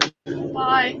 Oh. Hello.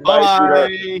 Bye.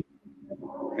 Bye.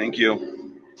 Thank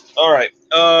you. All right.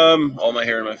 All my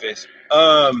hair in my face.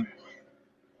 All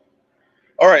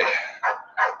right.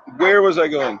 Where was I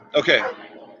going? Okay.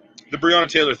 The Breonna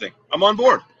Taylor thing. I'm on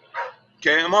board.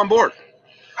 Okay. I'm on board.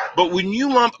 But when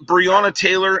you lump Breonna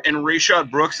Taylor and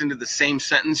Rayshad Brooks into the same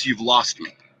sentence, you've lost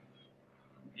me.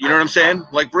 You know what I'm saying?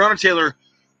 Like Breonna Taylor,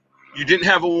 you didn't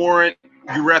have a warrant.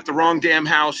 You were at the wrong damn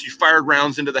house. You fired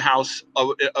rounds into the house.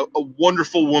 A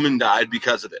wonderful woman died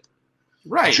because of it.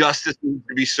 Right. Justice needs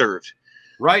to be served.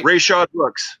 Right. Rayshad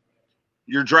Brooks,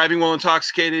 you're driving while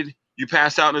intoxicated. You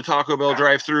pass out in a Taco Bell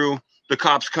drive-thru. The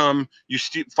cops come. You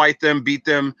fight them, beat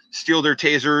them, steal their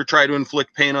taser, try to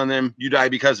inflict pain on them. You die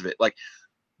because of it. Like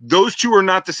those two are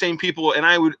not the same people. And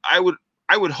I would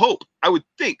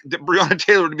think that Breonna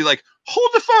Taylor would be like, hold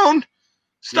the phone.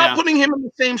 Stop putting him in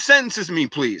the same sentence as me,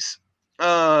 please.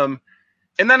 And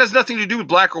that has nothing to do with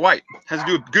black or white. It has to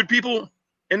do with good people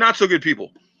and not so good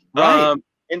people. Right.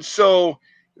 And so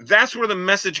that's where the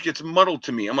message gets muddled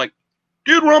to me. I'm like,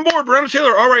 dude, we're on board. Breonna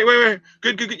Taylor. All right, wait.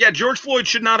 Good. Yeah, George Floyd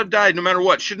should not have died no matter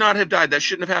what. Should not have died. That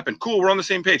shouldn't have happened. Cool, we're on the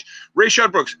same page.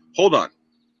 Rayshad Brooks, hold on.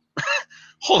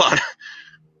 Hold on.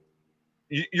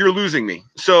 You're losing me.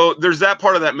 So there's that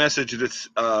part of that message that's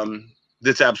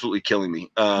absolutely killing me.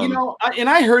 And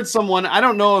I heard someone, I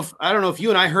don't know if you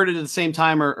and I heard it at the same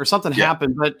time or something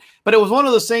happened, but it was one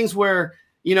of those things where,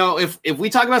 if we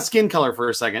talk about skin color for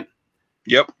a second,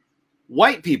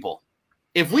 white people,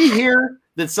 if we hear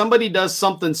that somebody does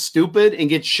something stupid and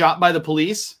gets shot by the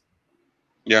police,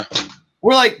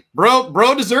 we're like,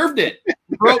 bro deserved it.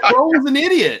 Bro was an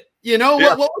idiot.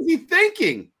 What was he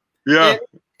thinking? Yeah.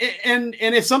 And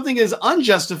if something is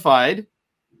unjustified,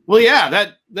 well,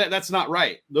 that's not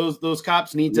right. Those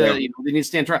cops need to, they need to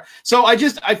stand trial. So I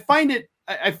find it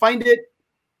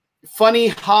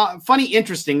funny,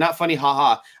 interesting, not funny,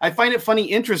 haha. I find it funny,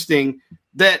 interesting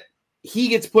that he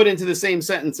gets put into the same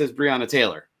sentence as Breonna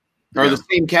Taylor or the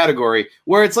same category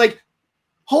where it's like,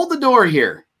 hold the door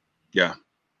here. Yeah.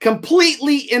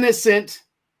 Completely innocent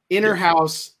in her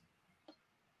house,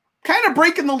 kind of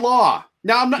breaking the law.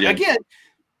 Now, I'm not, again,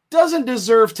 doesn't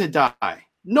deserve to die.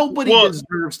 Nobody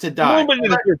deserves to die. Nobody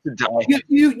deserves to die.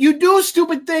 You do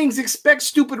stupid things, expect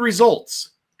stupid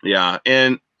results. Yeah,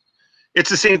 and it's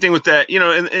the same thing with that,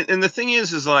 and the thing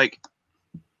is like,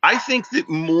 I think that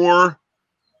more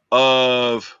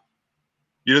of,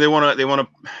 they want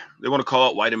to call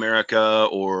out white America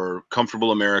or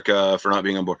comfortable America for not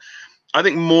being on board. I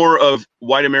think more of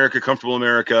white America, comfortable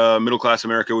America, middle class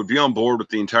America would be on board with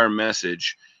the entire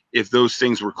message if those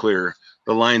things were clear.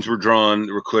 The lines were drawn,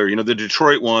 they were clear. The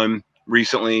Detroit one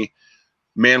recently,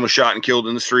 man was shot and killed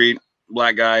in the street,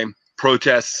 black guy,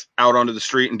 protests out onto the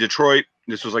street in Detroit.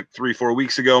 This was like 3-4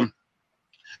 weeks ago.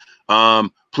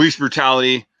 Police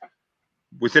brutality.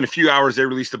 Within a few hours, they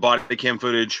released the body cam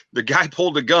footage. The guy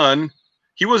pulled a gun.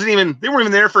 They weren't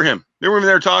even there for him. They weren't even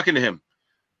there talking to him.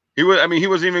 He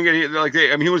wasn't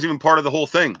even part of the whole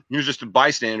thing. He was just a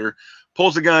bystander.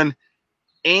 Pulls a gun,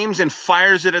 aims and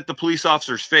fires it at the police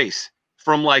officer's face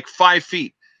from like 5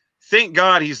 feet. Thank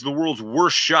God he's the world's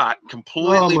worst shot.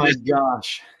 Completely. Oh my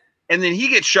gosh. And then he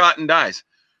gets shot and dies.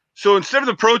 So instead of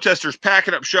the protesters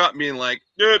packing up shop and being like,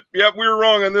 yep, we were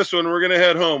wrong on this one. We're going to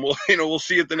head home. We'll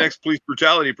see you at the next police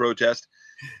brutality protest.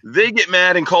 They get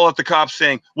mad and call out the cops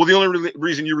saying, well, the only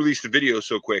reason you released the video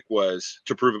so quick was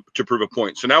to prove a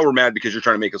point. So now we're mad because you're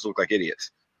trying to make us look like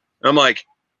idiots. And I'm like,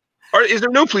 is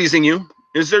there no pleasing you?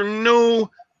 Is there no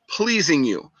pleasing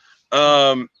you?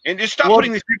 And just stop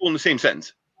putting these people in the same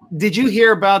sentence. Did you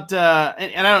hear about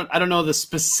and I don't know the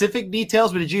specific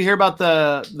details, but did you hear about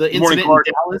the incident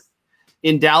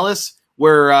in Dallas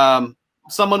where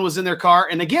someone was in their car?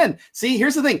 And again, see,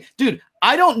 here's the thing, dude,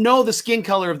 I don't know the skin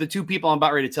color of the two people I'm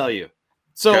about ready to tell you.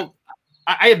 So okay.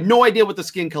 I have no idea what the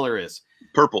skin color is.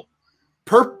 Purple.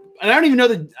 And I don't even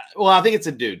know well, I think it's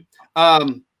a dude.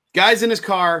 Guy's in his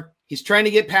car. He's trying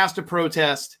to get past a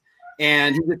protest,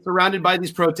 and he gets surrounded by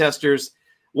these protesters.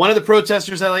 One of the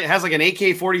protesters has like an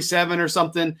AK-47 or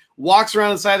something, walks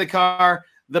around the side of the car.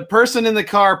 The person in the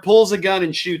car pulls a gun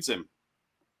and shoots him.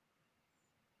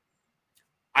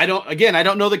 I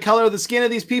don't know the color of the skin of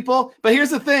these people, but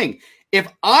here's the thing. If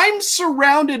I'm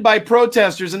surrounded by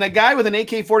protesters and a guy with an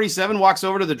AK-47 walks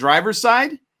over to the driver's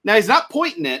side, now he's not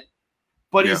pointing it,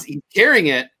 but he's carrying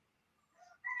it.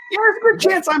 Yeah, there's a good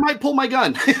chance I might pull my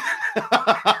gun.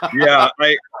 Yeah,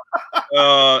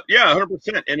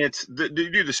 100%. And it's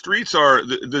the streets are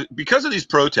because of these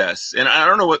protests. And I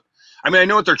don't know I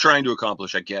know what they're trying to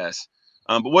accomplish, I guess.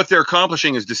 But what they're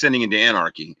accomplishing is descending into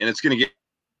anarchy, and it's going to get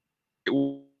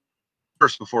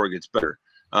worse before it gets better.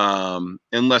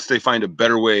 Unless they find a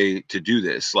better way to do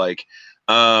this.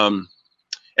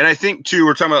 And I think too,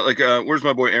 we're talking about where's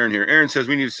my boy Aaron here? Aaron says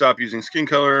we need to stop using skin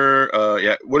color.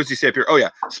 What does he say up here? Oh yeah,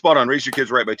 spot on. Raise your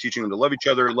kids right by teaching them to love each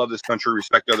other, love this country,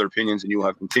 respect other opinions, and you will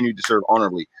have continued to serve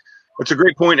honorably. That's a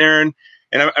great point, Aaron.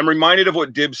 And I'm reminded of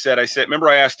what Dibbs said. I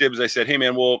asked Dibbs, I said, hey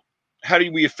man, well, how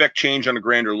do we affect change on a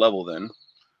grander level then?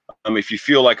 If you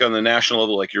feel like on the national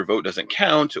level, like your vote doesn't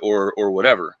count or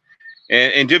whatever.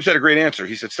 And Dibbs had a great answer.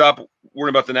 He said, stop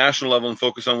worrying about the national level and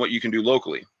focus on what you can do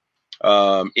locally.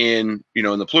 In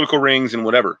the political rings and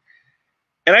whatever.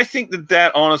 And I think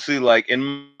that honestly,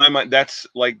 in my mind, that's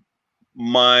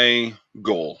my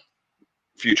goal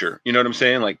future. You know what I'm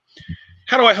saying?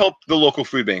 How do I help the local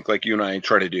food bank like you and I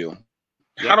try to do?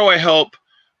 Yep. How do I help,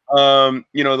 the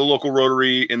local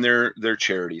Rotary and their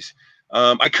charities?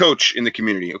 I coach in the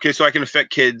community. Okay. So I can affect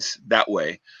kids that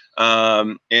way.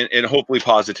 And hopefully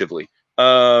positively.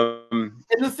 And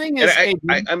the thing is,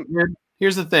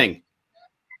 here's the thing.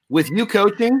 With you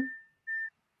coaching,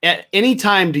 at any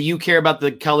time do you care about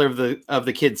the color of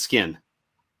the kid's skin?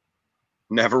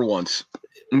 Never once.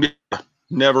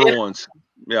 Never once.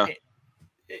 Yeah.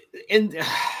 And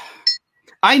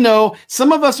I know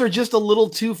some of us are just a little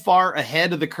too far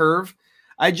ahead of the curve.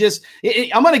 I'm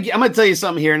gonna tell you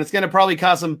something here, and it's gonna probably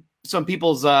cause some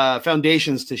people's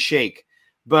foundations to shake.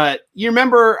 But you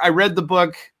remember I read the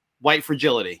book White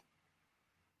Fragility.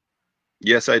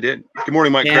 Yes, I did. Good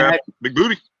morning, Mike Crab. Big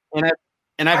booty.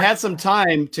 And I've had some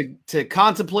time to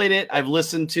contemplate it. I've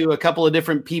listened to a couple of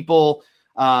different people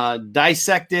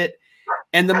dissect it,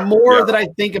 and the more that I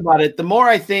think about it, the more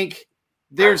I think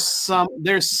there's some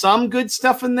good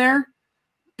stuff in there,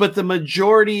 but the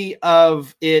majority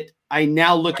of it, I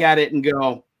now look at it and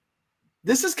go,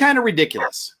 this is kind of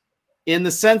ridiculous, in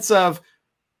the sense of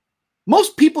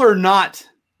most people are not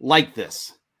like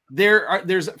this.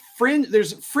 There's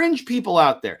fringe people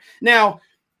out there now.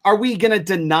 Are we going to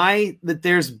deny that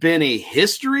there's been a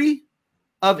history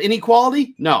of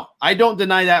inequality? No, I don't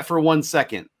deny that for 1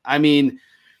 second. I mean,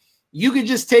 you could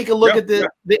just take a look at the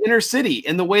inner city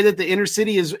and the way that the inner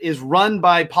city is run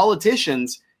by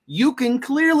politicians. You can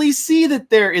clearly see that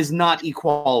there is not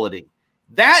equality.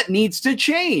 That needs to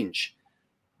change.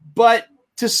 But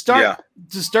to start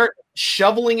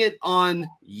shoveling it on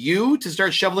you, to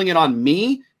start shoveling it on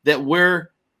me that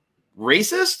we're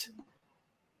racist,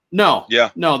 no,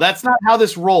 that's not how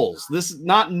this rolls. This is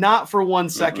not for 1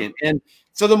 second. Mm-hmm. And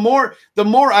so the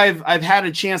more I've had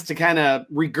a chance to kind of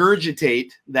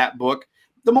regurgitate that book,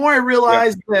 the more I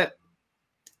realize that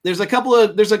there's a couple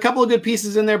of good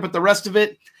pieces in there, but the rest of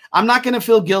it, I'm not going to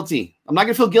feel guilty. I'm not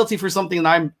going to feel guilty for something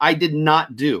that I did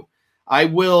not do. I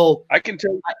will. I can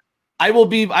tell you. I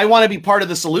want to be part of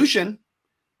the solution,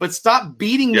 but stop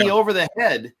beating me over the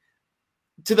head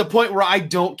to the point where I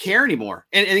don't care anymore.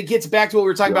 And it gets back to what we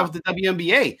were talking about with the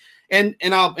WNBA. And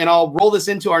I'll roll this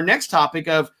into our next topic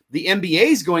of the NBA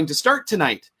is going to start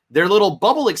tonight. Their little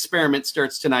bubble experiment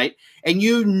starts tonight. And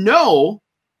you know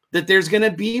that there's going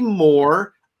to be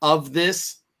more of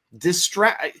this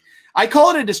I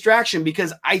call it a distraction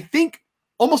because I think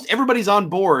almost everybody's on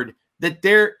board that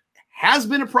there has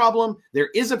been a problem, there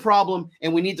is a problem,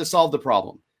 and we need to solve the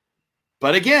problem.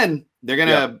 But again, they're going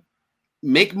to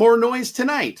make more noise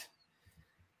tonight.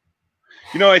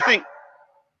 I think,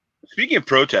 speaking of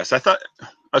protests, I thought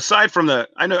aside from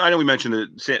I know we mentioned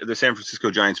the San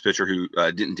Francisco Giants pitcher who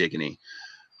didn't take a knee.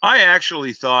 I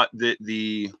actually thought that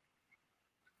the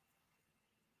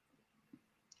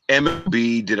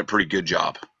MLB did a pretty good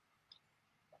job.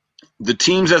 The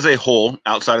teams as a whole,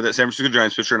 outside of that San Francisco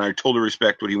Giants pitcher, and I totally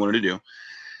respect what he wanted to do,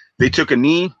 they took a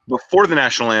knee before the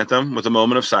national anthem with a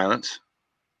moment of silence,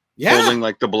 holding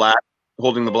the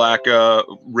black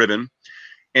ribbon,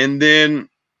 and then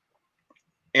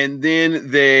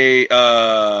they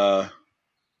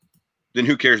then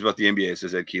who cares about the NBA?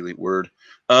 Says Ed Keeley. Word.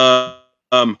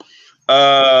 And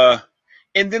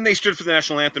then they stood for the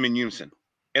national anthem in unison,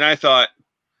 and I thought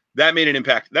that made an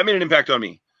impact. That made an impact on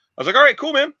me. I was like, all right,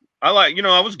 cool, man. I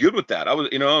was good with that. I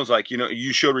was like,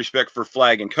 you showed respect for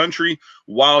flag and country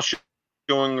while showing,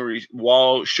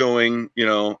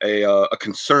 a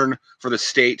concern for the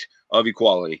state of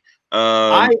equality.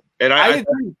 I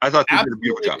thought they did a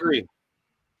beautiful job. Agree.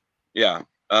 Yeah.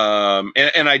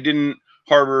 And I didn't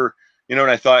harbor, and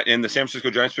I thought, and the San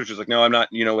Francisco Giants pitcher was like, no, I'm not,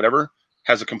 whatever,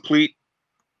 has a complete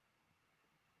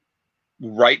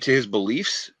right to his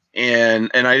beliefs. And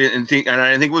I didn't think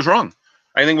it was wrong.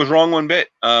 I think it was wrong one bit.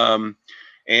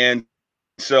 And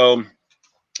so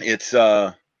it's,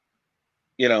 it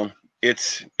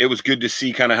was good to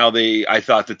see kind of how I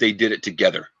thought that they did it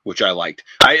together, which I liked.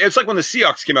 It's like when the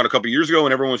Seahawks came out a couple years ago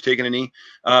and everyone was taking a knee.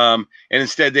 And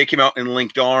instead they came out and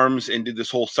linked arms and did this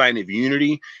whole sign of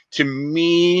unity. To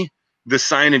me, the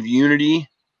sign of unity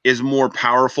is more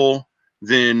powerful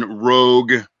than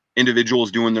rogue individuals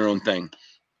doing their own thing.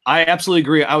 I absolutely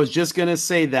agree. I was just going to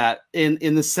say that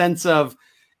in the sense of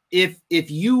if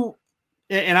you,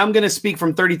 and I'm going to speak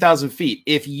from 30,000 feet,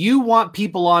 if you want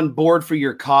people on board for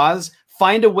your cause,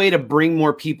 find a way to bring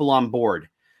more people on board.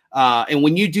 And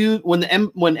when you do, when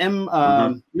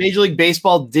Major League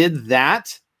Baseball did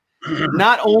that,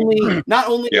 not only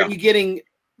are you getting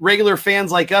regular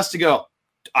fans like us to go,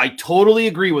 I totally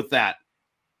agree with that.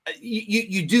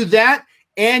 You do that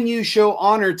and you show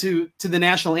honor to the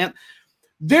national anthem.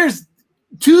 There's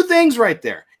two things right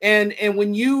there. And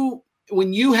when you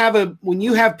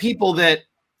have people that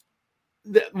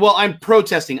I'm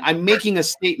protesting, I'm making a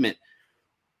statement.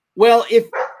 Well,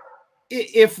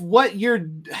 if what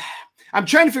I'm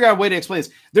trying to figure out a way to explain this.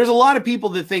 There's a lot of people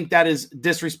that think that is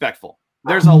disrespectful.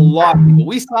 There's a lot of people.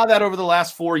 We saw that over the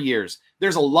last 4 years.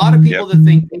 There's a lot of people that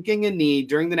think taking a knee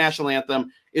during the national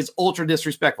anthem is ultra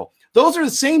disrespectful. Those are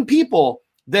the same people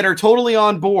that are totally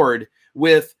on board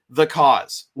with the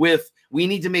cause, with we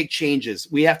need to make changes.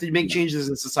 We have to make changes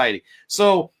in society.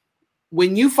 So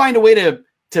when you find a way to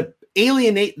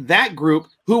alienate that group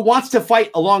who wants to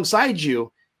fight alongside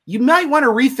you, you might want to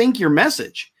rethink your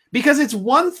message, because it's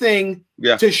one thing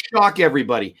to shock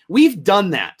everybody. We've done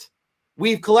that.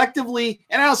 We've collectively,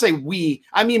 and I'll say we,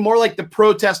 I mean more like the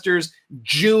protesters,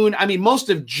 most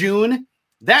of June,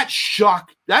 that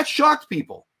shocked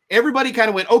people. Everybody kind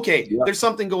of went, okay, there's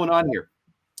something going on here.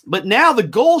 But now the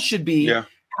goal should be,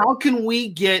 how can we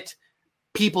get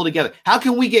people together? How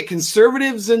can we get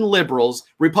conservatives and liberals,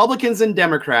 Republicans and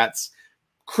Democrats,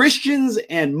 Christians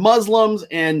and Muslims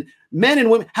and men and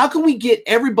women? How can we get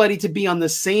everybody to be on the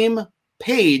same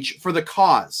page for the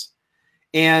cause?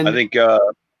 And I think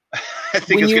it's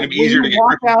going to be easier to get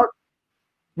out.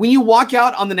 When you walk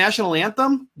out on the national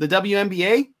anthem, the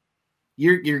WNBA,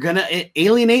 you're going to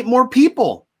alienate more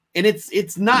people, and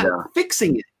it's not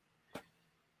fixing it.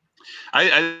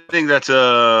 I think that's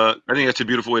a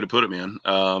beautiful way to put it, man.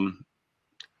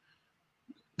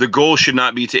 The goal should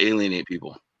not be to alienate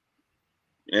people,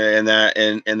 and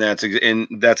that's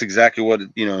exactly what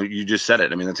you just said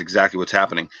it. I mean, that's exactly what's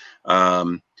happening.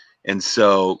 And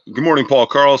so, good morning, Paul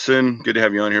Carlson. Good to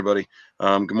have you on here, buddy.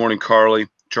 Good morning, Carly,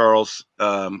 Charles.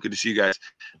 Good to see you guys.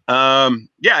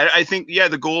 I think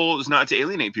the goal is not to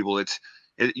alienate people. It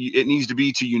needs to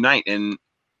be to unite. And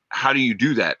how do you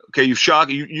do that? Okay,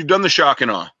 you've done the shock and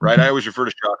awe, right? I always refer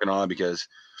to shock and awe because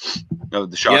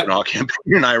of the shock and awe campaign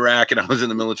in Iraq, and I was in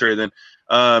the military then.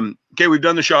 Okay, we've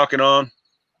done the shock and awe.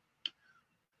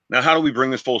 Now, how do we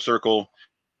bring this full circle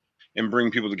and bring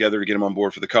people together to get them on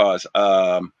board for the cause?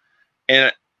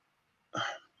 And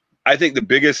I think the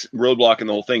biggest roadblock in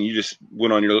the whole thing, you just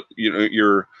went on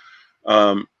your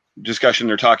discussion.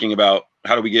 They're talking about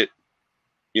how do we get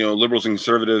liberals and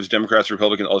conservatives, Democrats,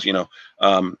 Republicans, also,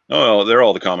 they're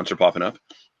all the comments are popping up.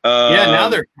 Now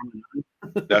they're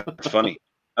that's funny.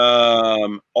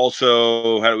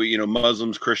 Also, how do we,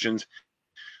 Muslims, Christians?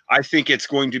 I think it's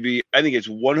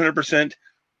 100%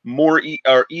 more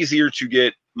or easier to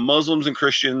get Muslims and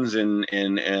Christians and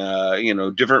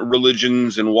different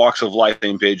religions and walks of life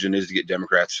same page than it is to get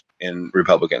Democrats and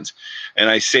Republicans. And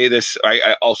I say this,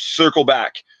 I'll circle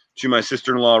back to my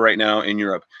sister-in-law right now in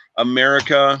Europe.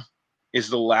 America is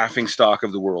the laughing stock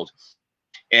of the world.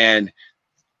 And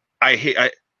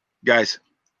guys,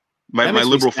 my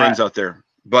liberal friends out there,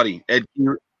 buddy, Ed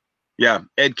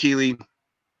Keeley,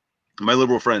 my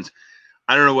liberal friends.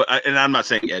 I don't know what, and I'm not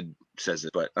saying Ed says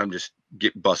it, but I'm just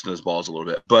busting his balls a little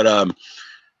bit. But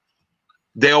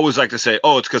they always like to say,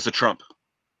 "Oh, it's because of Trump."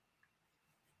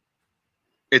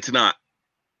 It's not.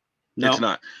 No. It's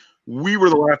not. We were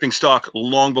the laughing stock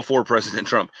long before President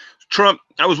Trump.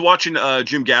 I was watching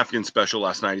Jim Gaffigan's special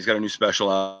last night. He's got a new special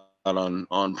out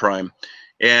on Prime,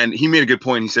 and he made a good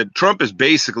point. He said Trump is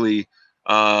basically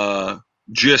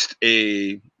just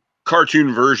a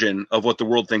cartoon version of what the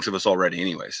world thinks of us already,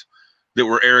 anyways. That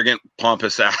we're arrogant,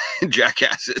 pompous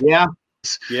jackasses. Yeah.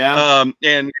 Yeah.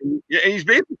 And he's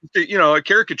basically, a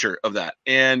caricature of that.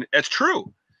 And it's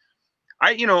true.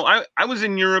 I was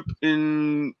in Europe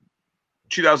in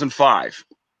 2005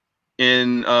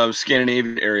 in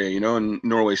Scandinavian area, in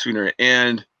Norway, Sweden area.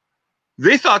 And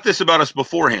they thought this about us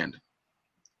beforehand.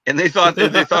 And they thought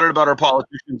it about our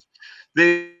politicians.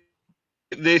 They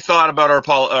thought about our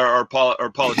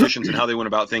politicians and how they went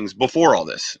about things before all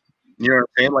this. You know what I'm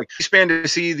saying? Like, we span to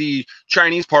see the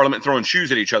Chinese parliament throwing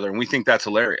shoes at each other, and we think that's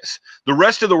hilarious. The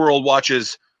rest of the world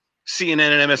watches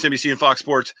CNN and MSNBC and Fox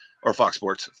News.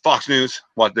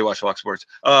 They watch Fox Sports.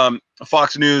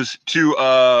 Fox News to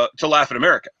laugh at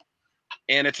America,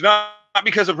 and it's not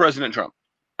because of President Trump.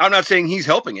 I'm not saying he's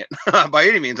helping it by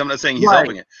any means. I'm not saying he's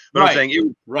helping it, but I'm saying it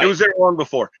was there long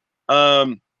before.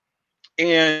 And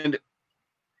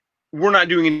we're not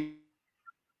doing anything.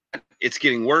 It's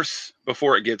getting worse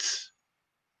before it gets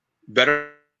better.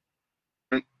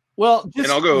 Well, and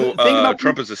I'll go.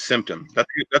 Trump is a symptom. That's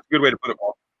a good way to put it,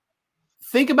 Paul.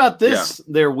 Think about this,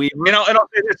 there, Weaver. And I'll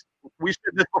say this. We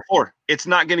said this before. It's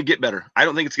not going to get better. I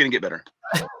don't think it's going to get better.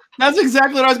 That's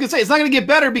exactly what I was going to say. It's not going to get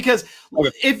better because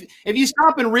if you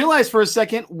stop and realize for a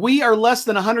second, we are less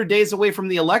than 100 days away from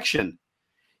the election.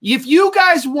 If you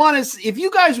guys want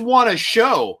to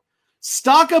show,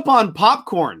 stock up on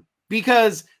popcorn,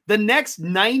 because the next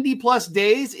 90 plus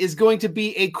days is going to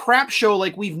be a crap show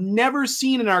like we've never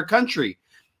seen in our country.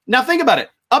 Now think about it.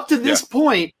 Up to this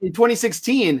point in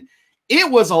 2016,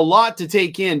 it was a lot to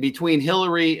take in between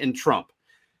Hillary and Trump.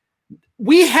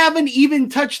 We haven't even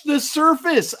touched the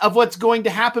surface of what's going to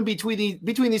happen between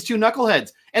these two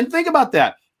knuckleheads. And think about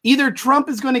that. Either Trump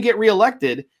is going to get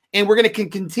reelected and we're going to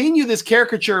continue this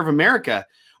caricature of America,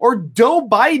 or Joe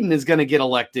Biden is going to get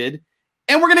elected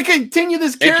and we're going to continue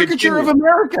this caricature of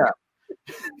America.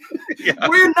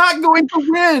 We're not going to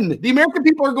win. The American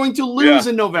people are going to lose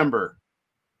in November.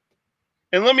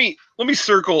 And let me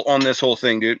circle on this whole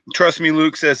thing, dude. Trust me,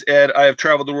 Luke, says Ed, I have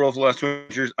traveled the world for the last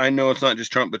 20 years. I know it's not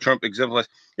just Trump, but Trump exemplifies.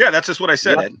 Yeah, that's just what I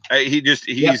said, Ed.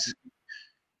 He's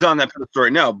on that pedestal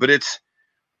right now. But it's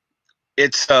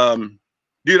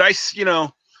dude,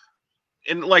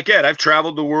 and like Ed, I've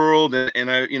traveled the world,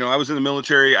 and I was in the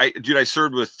military. I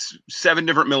served with 7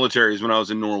 different militaries when I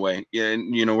was in Norway.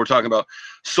 And we're talking about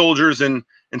soldiers and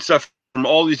stuff from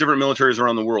all these different militaries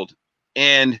around the world.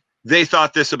 And they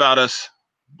thought this about us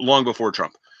long before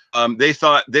Trump. They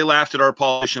laughed at our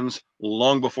politicians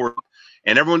long before,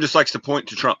 and everyone just likes to point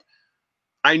to Trump.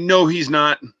 I know he's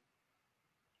not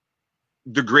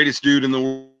the greatest dude in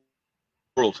the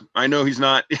world. I know he's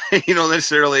not,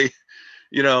 necessarily,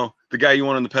 the guy you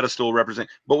want on the pedestal represent.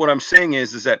 But what I'm saying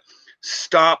is that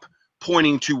stop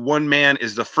pointing to one man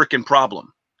as the freaking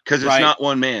problem, because it's not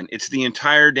one man. It's the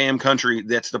entire damn country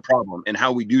that's the problem and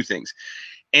how we do things.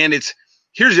 And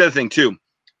here's the other thing too.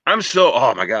 I'm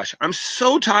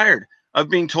so tired of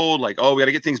being told like, oh, we got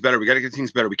to get things better. We got to get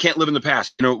things better. We can't live in the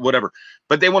past, whatever.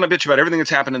 But they want to bitch about everything that's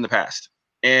happened in the past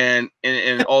and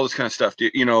all this kind of stuff,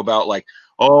 about like,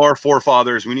 oh, our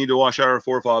forefathers, we need to wash out our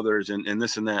forefathers and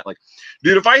this and that. Like,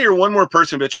 dude, if I hear one more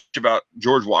person bitch about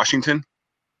George Washington,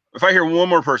 if I hear one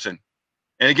more person,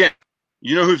 and again,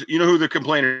 you know who the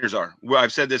complainers are. Well,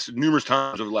 I've said this numerous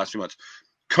times over the last few months.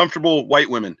 Comfortable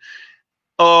white women.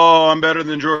 Oh, I'm better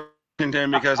than George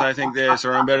Washington because I think this,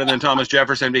 or I'm better than Thomas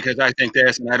Jefferson because I think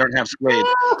this, and I don't have slaves.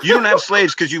 You don't have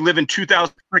slaves because you live in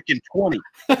 2020.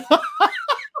 Because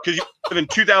you live in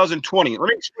 2020. Let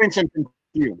me explain something to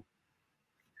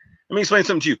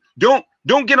you.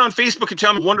 Don't get on Facebook and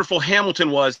tell me how wonderful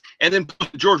Hamilton was, and then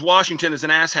put George Washington as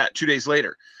an asshat 2 days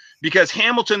later. Because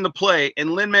Hamilton, the play,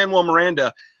 and Lin-Manuel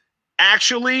Miranda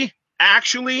actually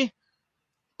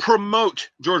promote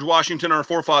George Washington, our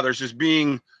forefathers, as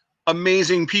being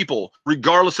amazing people,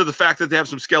 regardless of the fact that they have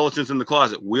some skeletons in the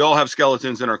closet. We all have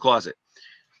skeletons in our closet.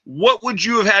 What would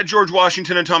you have had George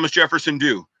Washington and Thomas Jefferson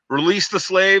do? Release the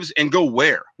slaves and go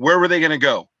where? Where were they going to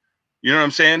go? You know what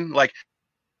I'm saying? Like,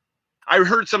 I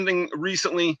heard something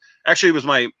recently. Actually, it was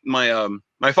my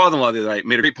father-in-law the other night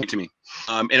made a great point to me,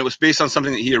 and it was based on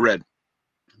something that he had read.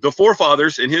 The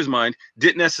forefathers, in his mind,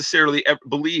 didn't necessarily ever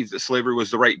believe that slavery was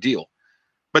the right deal,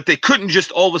 but they couldn't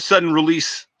just all of a sudden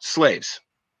release slaves.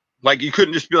 Like, you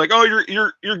couldn't just be like, "Oh,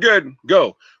 you're good,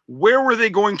 go." Where were they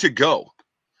going to go?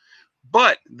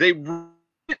 But they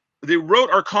wrote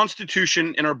our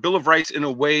Constitution and our Bill of Rights in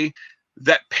a way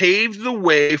that paved the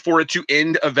way for it to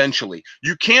end eventually.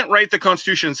 You can't write the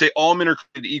Constitution and say all men are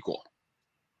created equal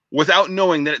without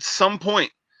knowing that at some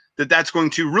point that's going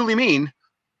to really mean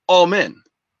all men.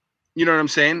 You know what I'm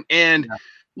saying? And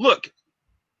look,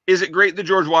 is it great that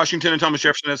George Washington and Thomas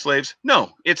Jefferson had slaves?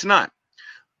 No, it's not.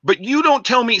 But you don't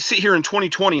tell me, sit here in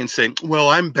 2020 and say, well,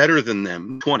 I'm better than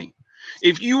them. 20.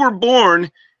 If you were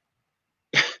born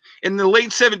in the late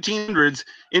 1700s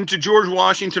into George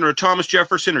Washington or Thomas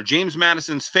Jefferson or James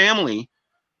Madison's family,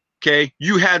 okay,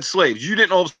 you had slaves. You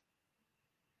didn't all of a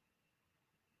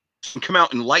sudden come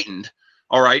out enlightened,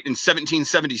 all right, in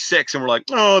 1776, and we're like,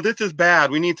 oh, this is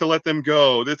bad. We need to let them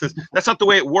go. That's not the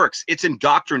way it works. It's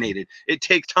indoctrinated. It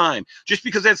takes time. Just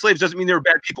because they had slaves doesn't mean they were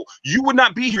bad people. You would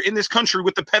not be here in this country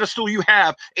with the pedestal you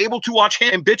have, able to watch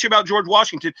him and bitch about George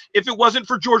Washington if it wasn't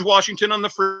for George Washington on the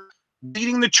front,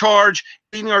 leading the charge,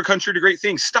 leading our country to great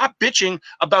things. Stop bitching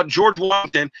about George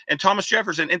Washington and Thomas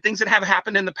Jefferson and things that have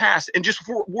happened in the past, and just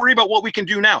worry about what we can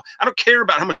do now. I don't care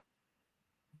about how much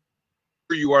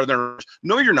you are there.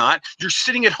 No, you're not. You're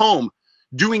sitting at home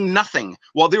doing nothing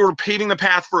while they were paving the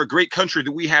path for a great country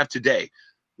that we have today.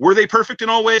 Were they perfect in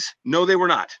all ways? No, they were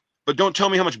not. But don't tell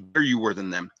me how much better you were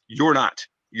than them. You're not.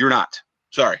 You're not.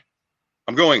 Sorry.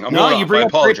 I'm going off. I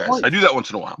apologize. I do that once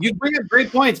in a while. You bring up great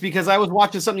points, because I was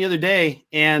watching something the other day,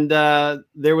 and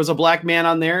there was a black man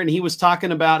on there, and he was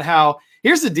talking about how,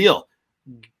 here's the deal.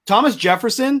 Thomas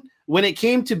Jefferson, when it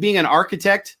came to being an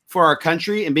architect for our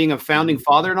country and being a founding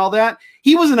father and all that,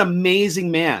 he was an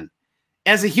amazing man.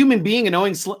 As a human being and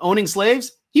owning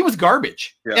slaves, he was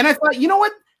garbage. Yeah. And I thought, you know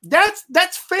what?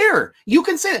 That's fair. You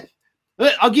can say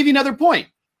that. I'll give you another point.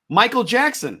 Michael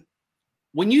Jackson.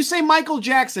 When you say Michael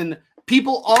Jackson,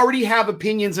 people already have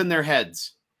opinions in their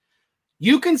heads.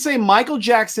 You can say Michael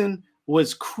Jackson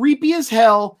was creepy as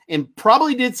hell and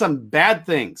probably did some bad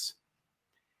things.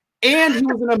 And he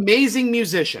was an amazing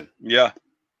musician. Yeah.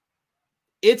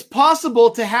 It's possible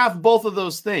to have both of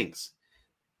those things.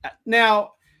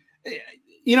 Now,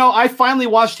 you know, I finally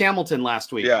watched Hamilton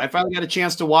last week. Yeah. I finally got a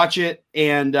chance to watch it.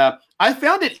 And I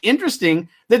found it interesting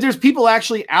that there's people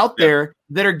actually out there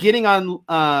that are getting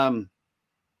on,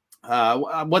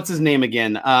 what's his name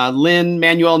again?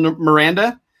 Lin-Manuel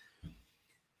Miranda.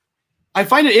 I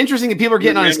find it interesting that people are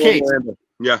getting on his case.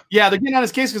 Yeah. Yeah, they're getting on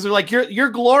his case because they're like, you're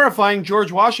glorifying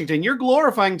George Washington. You're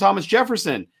glorifying Thomas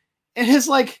Jefferson. And it's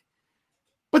like,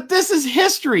 but this is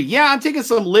history. Yeah, I'm taking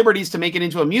some liberties to make it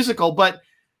into a musical, but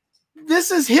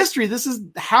this is history. This is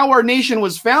how our nation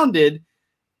was founded.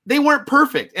 They weren't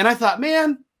perfect. And I thought,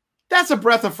 man, that's a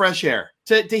breath of fresh air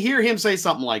to hear him say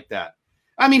something like that.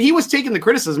 I mean, he was taking the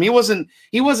criticism. He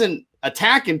wasn't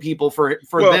attacking people for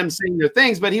them saying their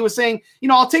things, but he was saying, you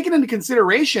know, I'll take it into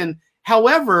consideration.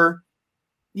 However,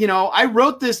 you know, I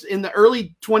wrote this in the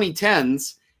early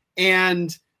 2010s,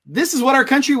 and this is what our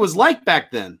country was like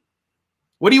back then.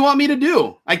 What do you want me to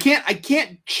do? I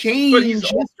can't change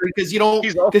history because you don't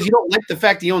like the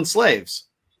fact he owned slaves.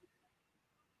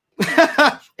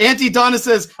 Auntie Donna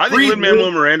says, I think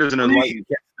Lin-Manuel Miranda is an enlightened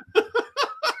cat.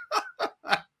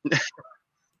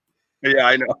 Yeah,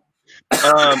 I know.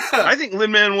 I think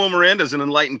Lin-Manuel Miranda is an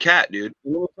enlightened cat, dude.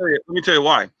 Let me tell you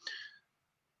why.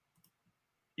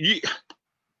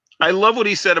 I love what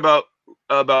he said about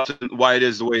why it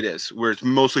is the way it is, where it's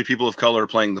mostly people of color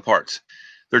playing the parts.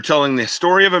 They're telling the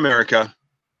story of America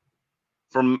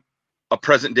from a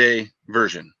present day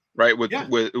version, right?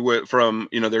 From,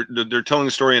 you know, they're telling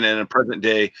the story in a present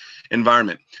day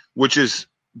environment, which is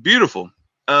beautiful.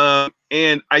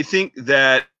 And I think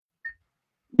that,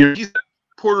 you know,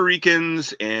 Puerto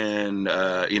Ricans and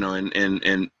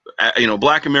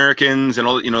Black Americans and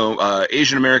all, you know,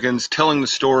 Asian Americans telling the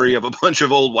story of a bunch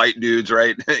of old white dudes,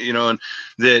 right? You know, and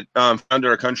that founded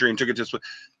our country and took it to this way.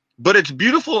 But it's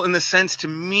beautiful in the sense, to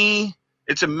me,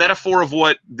 it's a metaphor of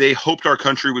what they hoped our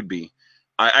country would be.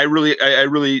 I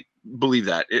really believe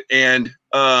that. And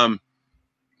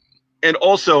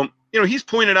also, you know, he's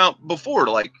pointed out before,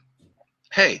 like,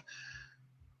 hey,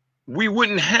 we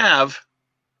wouldn't have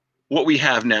what we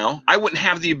have now. I wouldn't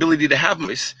have the ability to have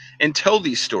voice and tell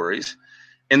these stories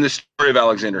and the story of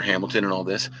Alexander Hamilton and all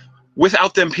this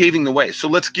without them paving the way. So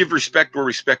let's give respect where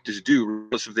respect is due,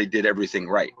 regardless if they did everything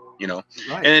right, you know?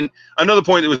 Right. And another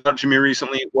point that was brought to me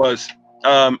recently was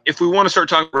if we want to start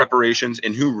talking reparations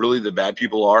and who really the bad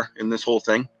people are in this whole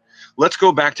thing, let's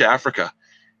go back to Africa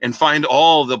and find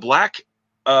all the black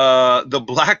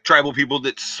tribal people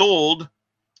that sold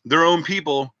their own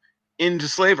people into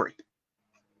slavery.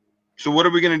 So what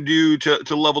are we going to do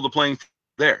to level the playing field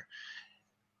there?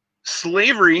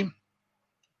 Slavery,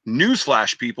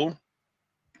 newsflash people,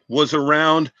 was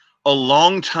around a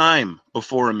long time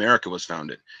before America was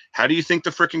founded. How do you think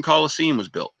the frickin' Colosseum was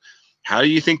built? How do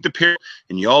you think the pyramid?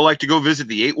 And you all like to go visit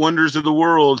the 8 wonders of the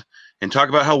world and talk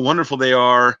about how wonderful they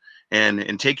are,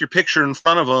 and take your picture in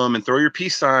front of them and throw your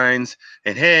peace signs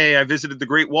and, hey, I visited the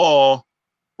Great Wall.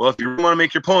 Well, if you really want to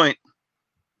make your point,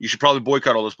 you should probably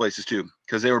boycott all those places too,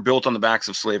 because they were built on the backs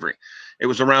of slavery. It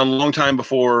was around a long time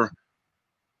before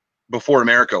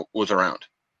America was around.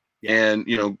 Yeah. And,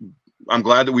 you know, I'm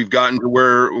glad that we've gotten to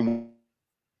where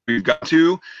we've got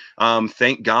to,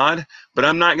 thank God. But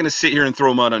I'm not going to sit here and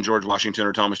throw mud on George Washington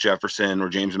or Thomas Jefferson or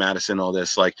James Madison, all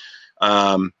this. Like,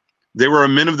 they were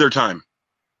men of their time.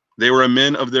 They were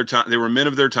men of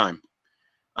their time.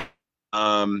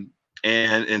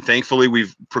 And thankfully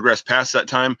we've progressed past that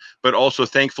time, but also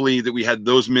thankfully that we had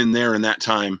those men there in that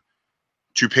time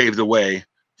to pave the way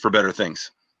for better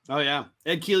things. Oh yeah.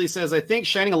 Ed Keeley says, I think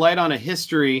shining a light on a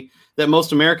history that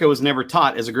most America was never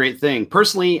taught is a great thing.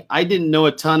 Personally, I didn't know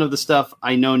a ton of the stuff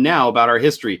I know now about our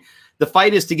history. The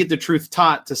fight is to get the truth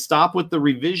taught, to stop with the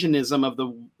revisionism of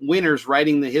the winners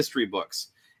writing the history books.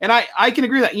 And I can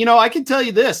agree with that. You know, I can tell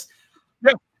you this.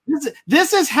 Yeah.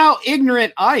 This is how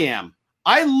ignorant I am.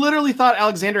 I literally thought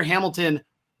Alexander Hamilton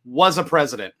was a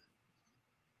president.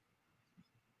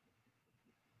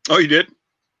 Oh, you did?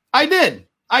 I did.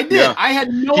 Yeah. I had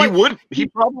no idea. He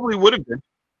probably would have been.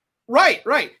 Right.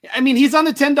 I mean, he's on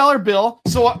the $10 bill.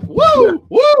 So,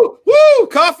 woo,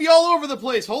 coffee all over the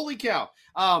place. Holy cow.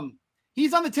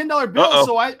 He's on the $10 bill.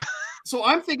 Uh-oh. So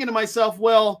I'm thinking to myself,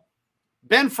 well,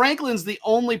 Ben Franklin's the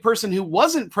only person who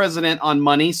wasn't president on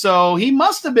money, so he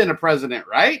must have been a president,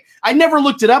 right? I never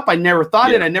looked it up. I never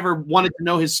thought it. I never wanted to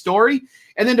know his story.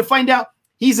 And then to find out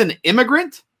he's an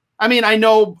immigrant. I mean, I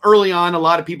know early on a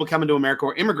lot of people coming to America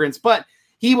were immigrants, but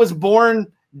he was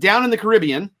born down in the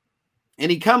Caribbean, and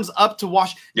he comes up to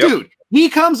Washington. Yep. Dude, he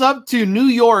comes up to New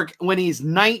York when he's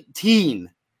 19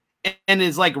 and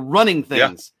is like running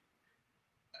things.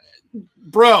 Yeah.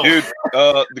 Bro. Dude,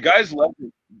 the guy's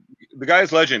legend. The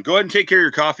guy's legend. Go ahead and take care of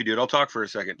your coffee, dude. I'll talk for a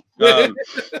second. The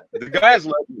guy's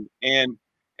legend. And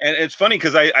it's funny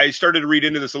because I started to read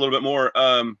into this a little bit more.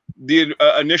 The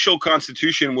initial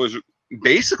Constitution was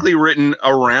basically written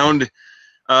around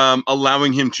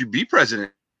allowing him to be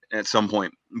president at some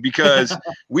point, because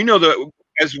we know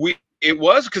as we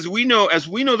know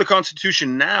the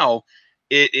Constitution now,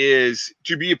 it is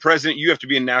to be a president, you have to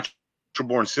be a natural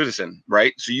born citizen,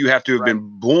 right? So you have to have been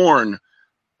born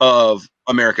of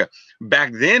America.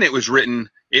 Back then it was written,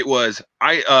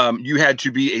 you had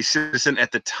to be a citizen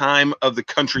at the time of the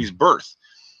country's birth.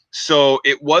 So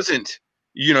it wasn't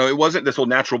this whole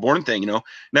natural born thing,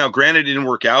 Now, granted, it didn't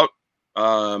work out.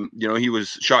 He was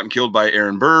shot and killed by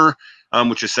Aaron Burr,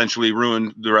 which essentially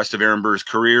ruined the rest of Aaron Burr's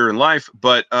career and life.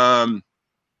 But it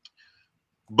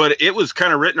was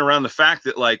kind of written around the fact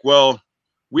that, like, well,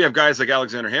 we have guys like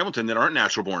Alexander Hamilton that aren't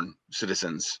natural born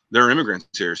citizens. They're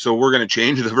immigrants here. So we're going to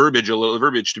change the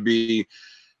verbiage to be,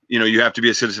 you have to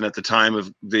be a citizen at the time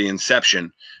of the inception.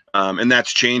 And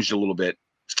that's changed a little bit.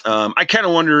 I kind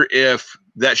of wonder if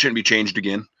that shouldn't be changed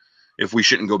again, if we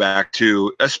shouldn't go back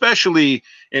to, especially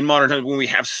in modern times when we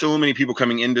have so many people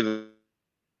coming into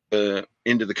the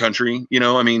country,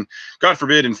 I mean, God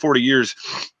forbid in 40 years,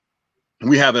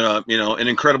 we have an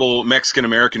incredible Mexican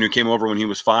American who came over when he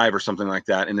was 5 or something like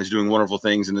that, and is doing wonderful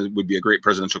things, and it would be a great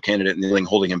presidential candidate. And the thing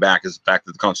holding him back is the fact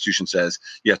that the Constitution says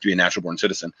you have to be a natural born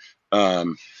citizen.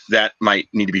 That might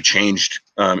need to be changed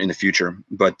in the future.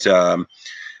 But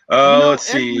let's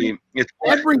see.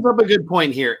 Ed brings up a good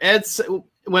point here.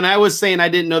 When I was saying I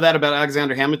didn't know that about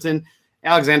Alexander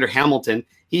Hamilton,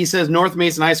 he says North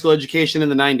Mason High School education in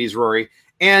the 90s, Rory.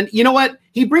 And you know what?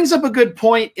 He brings up a good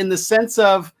point in the sense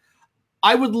of,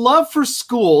 I would love for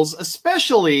schools,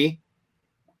 especially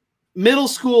middle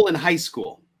school and high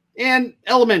school and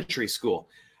elementary school,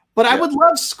 but I would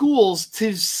love schools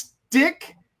to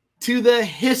stick to the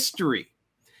history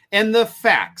and the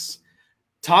facts.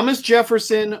 Thomas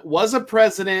Jefferson was a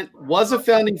president, was a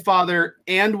founding father,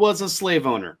 and was a slave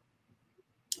owner.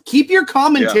 Keep your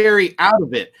commentary out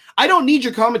of it. I don't need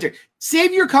your commentary.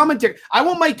 Save your commentary. I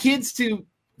want my kids to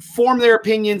form their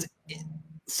opinions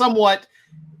somewhat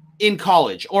in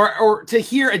college, or to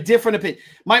hear a different opinion.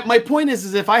 My point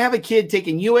is if I have a kid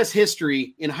taking U.S.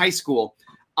 history in high school,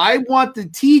 I want the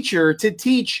teacher to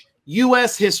teach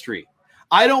U.S. history.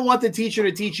 I don't want the teacher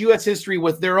to teach U.S. history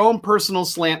with their own personal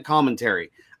slant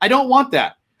commentary. I don't want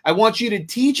that. I want you to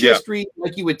teach history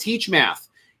like you would teach math.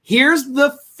 Here's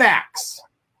the facts.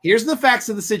 Here's the facts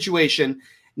of the situation.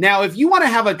 Now, if you want to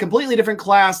have a completely different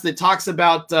class that talks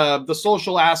about the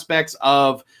social aspects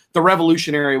of the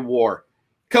Revolutionary War,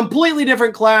 completely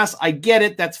different class, I get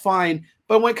it, that's fine.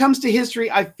 But when it comes to history,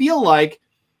 I feel like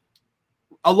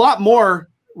a lot more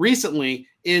recently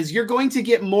is you're going to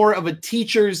get more of a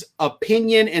teacher's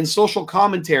opinion and social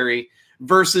commentary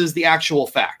versus the actual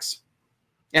facts.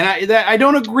 And I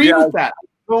don't agree with that.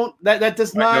 That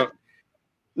does not.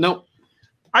 No.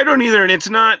 I don't either, and it's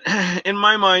not in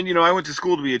my mind. You know, I went to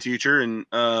school to be a teacher, and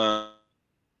I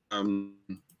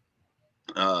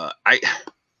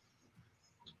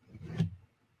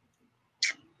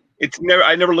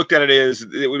never looked at it as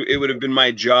it would have been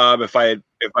my job if I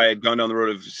had gone down the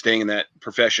road of staying in that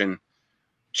profession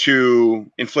to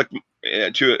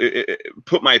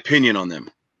put my opinion on them.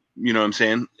 You know what I'm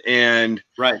saying? And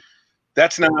right.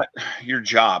 That's not your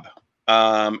job.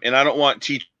 And I don't want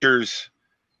teachers.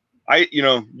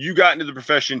 You got into the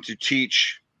profession to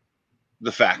teach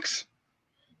the facts.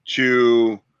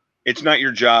 It's not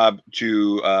your job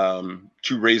to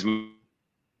raise my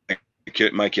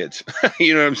kids.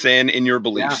 You know what I'm saying? In your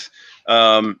beliefs.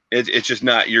 Yeah. It's just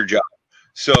not your job.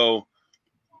 So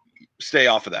stay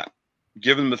off of that.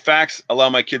 Give them the facts. Allow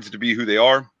my kids to be who they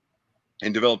are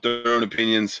and develop their own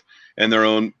opinions and their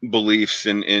own beliefs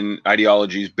and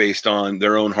ideologies based on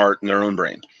their own heart and their own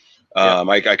brain.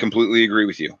 I completely agree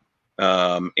with you.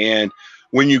 And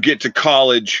when you get to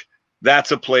college,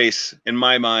 that's a place in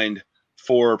my mind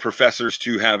for professors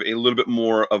to have a little bit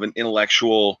more of an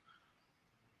intellectual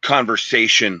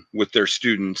conversation with their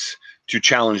students to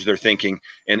challenge their thinking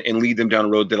and lead them down a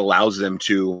road that allows them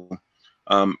to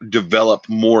develop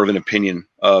more of an opinion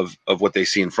of what they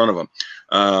see in front of them.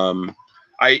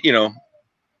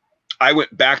 I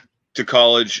went back to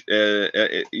college,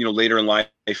 later in life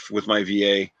with my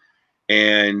VA,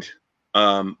 and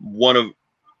one of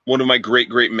my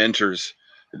great mentors,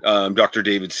 Dr.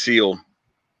 David Seal,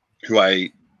 who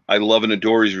I love and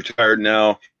adore. He's retired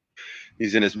now.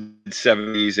 He's in his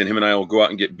mid-70s, and him and I will go out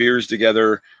and get beers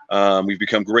together. We've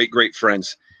become great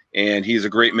friends, and he's a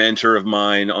great mentor of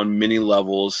mine on many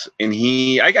levels. And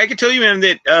I can tell you, man,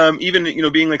 that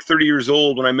even being like 30 years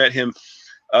old when I met him,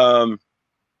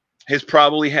 has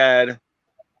probably had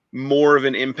more of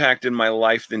an impact in my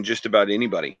life than just about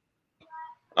anybody.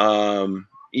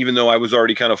 Even though I was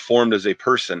already kind of formed as a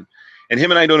person, and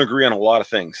him and I don't agree on a lot of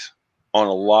things,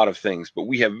 but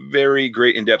we have very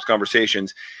great in-depth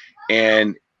conversations,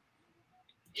 and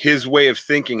his way of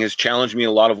thinking has challenged me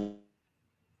a lot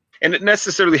and it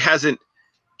necessarily hasn't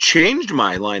changed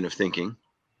my line of thinking,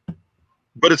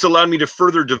 but it's allowed me to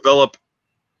further develop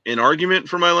an argument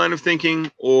for my line of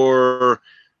thinking, or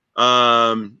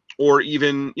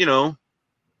even,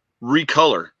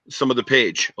 recolor some of the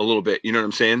page a little bit, you know what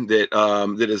I'm saying?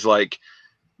 That is like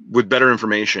with better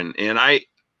information. And I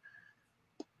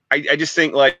just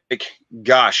think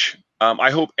gosh,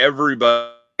 I hope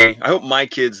my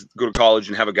kids go to college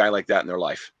and have a guy like that in their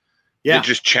life. Yeah. That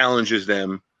just challenges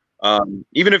them.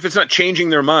 Even if it's not changing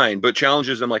their mind, but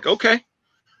challenges them like, okay,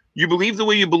 you believe the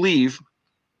way you believe.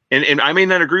 And I may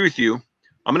not agree with you.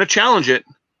 I'm going to challenge it.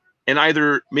 And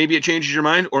either maybe it changes your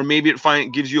mind, or maybe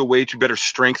it gives you a way to better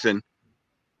strengthen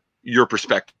your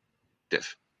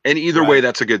perspective. And either way,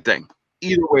 that's a good thing.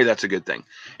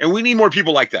 And we need more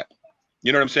people like that.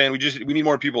 You know what I'm saying? We need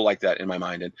more people like that in my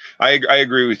mind. And I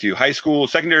agree with you. High school,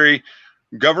 secondary,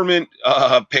 government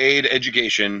paid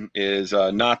education is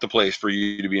not the place for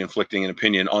you to be inflicting an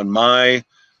opinion on my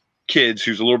kids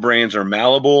whose little brains are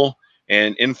malleable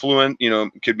and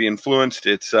could be influenced.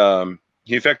 It's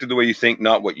he affected the way you think,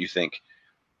 not what you think.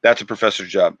 That's a professor's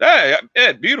job. Hey,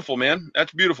 Ed, beautiful, man.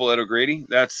 That's beautiful, Ed O'Grady.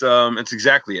 That's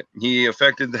exactly it. He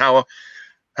affected how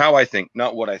I think,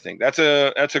 not what I think. That's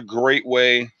a great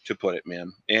way to put it,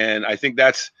 man. And I think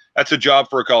that's a job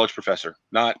for a college professor,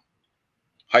 not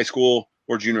high school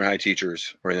or junior high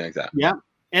teachers or anything like that. Yeah.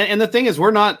 And the thing is,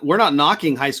 we're not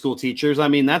knocking high school teachers. I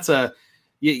mean,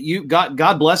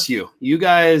 God bless you. You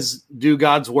guys do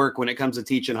God's work when it comes to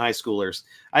teaching high schoolers.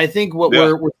 I think what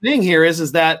we're seeing here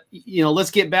is that,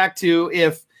 let's get back to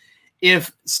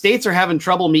if states are having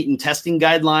trouble meeting testing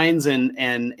guidelines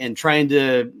and trying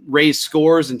to raise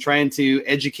scores and trying to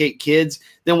educate kids,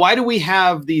 then why do we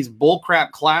have these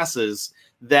bullcrap classes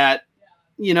that,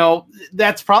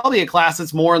 that's probably a class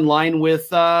that's more in line with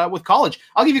college.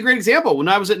 I'll give you a great example. When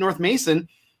I was at North Mason,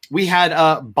 we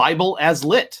had Bible as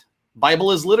lit.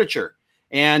 Bible is literature.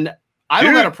 And I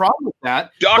don't have a problem with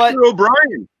that. Dr.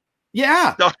 O'Brien.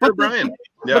 Yeah. Dr. O'Brien.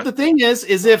 Yeah. But the thing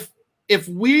is if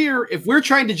we're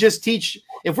trying to just teach,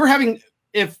 if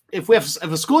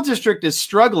a school district is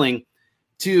struggling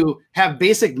to have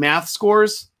basic math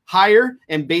scores higher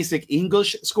and basic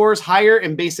English scores higher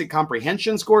and basic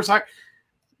comprehension scores higher,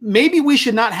 maybe we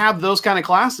should not have those kind of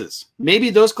classes.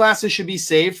 Maybe those classes should be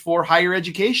saved for higher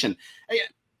education.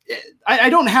 I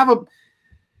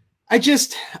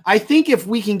think if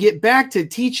we can get back to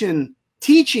teaching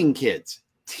kids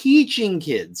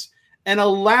and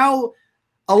allow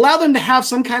them to have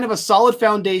some kind of a solid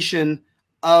foundation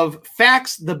of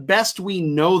facts the best we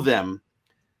know them,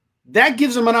 that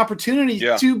gives them an opportunity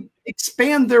to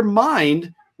expand their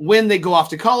mind when they go off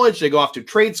to college, they go off to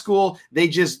trade school, they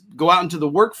just go out into the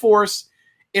workforce.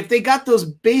 If they got those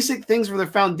basic things for their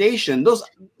foundation,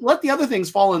 let the other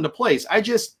things fall into place. I'm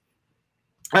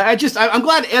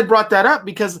glad Ed brought that up,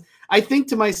 because I think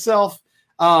to myself,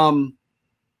 I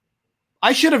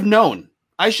should have known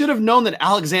that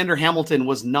Alexander Hamilton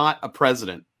was not a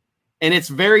president. And it's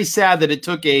very sad that it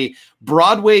took a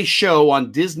Broadway show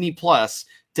on Disney Plus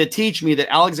to teach me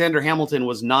that Alexander Hamilton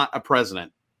was not a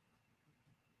president.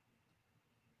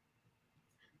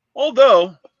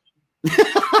 Although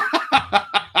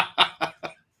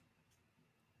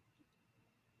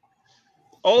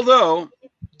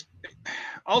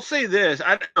I'll say this,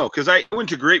 I don't know, because I went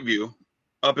to Greatview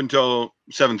up until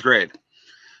 7th grade.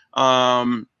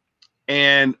 And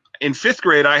in 5th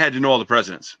grade, I had to know all the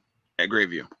presidents at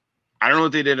Greatview. I don't know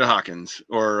what they did at Hawkins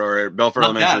or at Belfair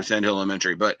Elementary or Sand Hill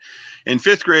Elementary, but in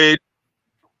 5th grade,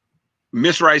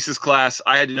 Miss Rice's class,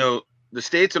 I had to know the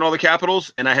states and all the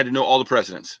capitals, and I had to know all the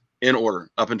presidents in order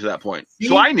up until that point.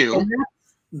 So I knew.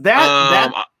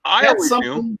 I always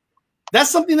knew. That's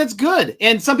something that's good.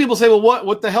 And some people say, well,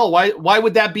 what the hell? Why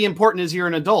would that be important as you're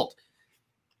an adult?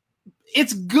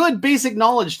 It's good basic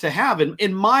knowledge to have. And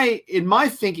in my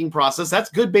thinking process,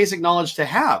 that's good basic knowledge to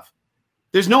have.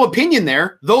 There's no opinion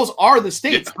there. Those are the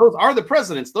states. Yeah. Those are the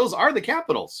presidents. Those are the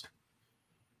capitals.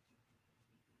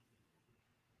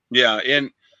 Yeah.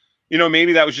 And,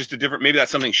 maybe that was just maybe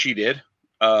that's something she did.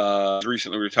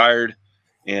 Recently retired,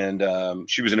 and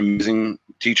she was an amazing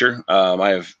teacher. I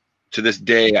have, to this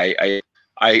day,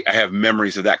 I have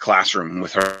memories of that classroom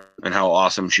with her and how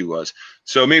awesome she was.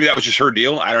 So maybe that was just her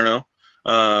deal. I don't know.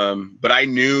 But I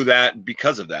knew that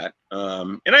because of that.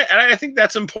 And I think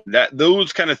that's important, that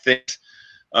those kind of things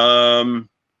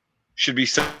should be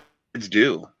something kids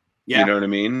do. Yeah. You know what I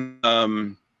mean?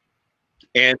 And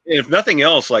if nothing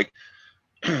else, like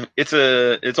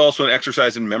it's also an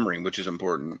exercise in memory, which is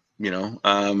important,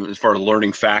 as far as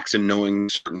learning facts and knowing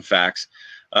certain facts.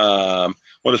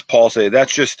 What does Paul say?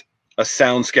 That's just a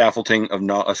sound scaffolding of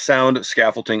knowledge.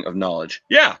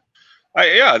 Yeah.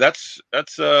 That's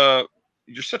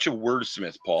you're such a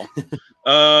wordsmith, Paul.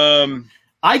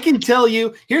 I can tell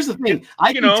you, here's the thing.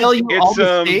 I can tell you all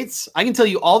the states. I can tell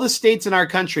you all the states in our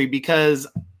country because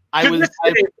I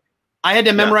had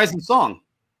to memorize the song.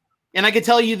 And I could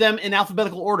tell you them in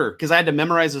alphabetical order because I had to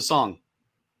memorize a song.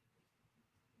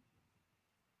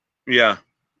 Yeah.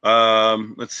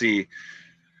 Let's see.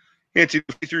 Nancy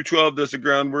through 12 does the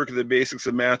groundwork of the basics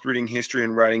of math, reading, history,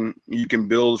 and writing. You can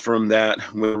build from that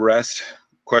with the rest. ?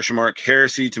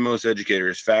 Heresy to most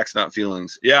educators. Facts, not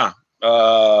feelings. Yeah.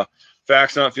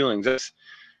 Facts, not feelings. That's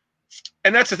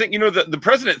the thing. The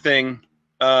president thing.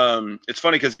 It's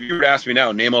funny because if you were to ask me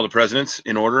now, name all the presidents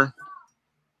in order,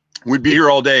 we'd be here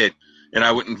all day, and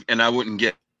I wouldn't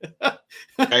get.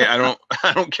 I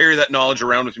don't carry that knowledge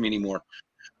around with me anymore.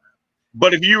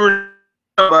 But if you were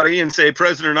somebody and say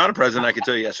president or not a president, I could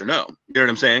tell you yes or no. You know what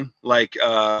I'm saying? Like,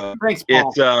 thanks,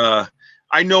 Paul. It's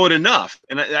I know it enough,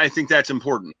 and I think that's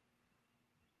important.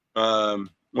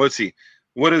 Let's see.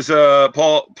 What is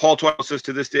Paul Twill says,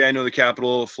 to this day I know the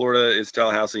capital of Florida is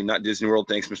Tallahassee, not Disney World.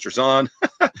 Thanks, Mr. Zahn.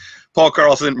 Paul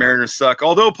Carlson, Mariners suck.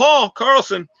 Although Paul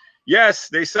Carlson, yes,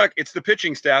 they suck. It's the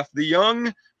pitching staff. The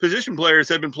young position players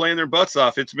have been playing their butts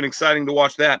off. It's been exciting to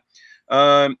watch that.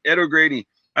 Ed O'Grady,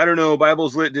 I don't know.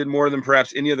 Bible's Lit did more than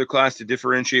perhaps any other class to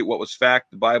differentiate what was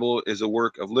fact. The Bible is a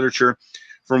work of literature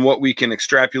from what we can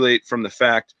extrapolate from the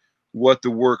fact, what the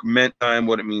work meant time,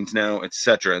 what it means now,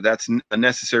 etc. That's a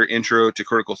necessary intro to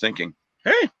critical thinking.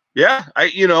 Hey, yeah, I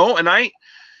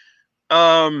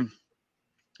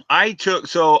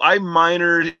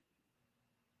minored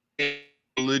in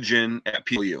religion at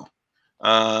PLU,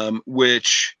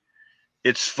 which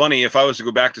it's funny, if I was to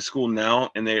go back to school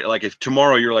now and they like, if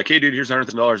tomorrow you're like, hey dude, here's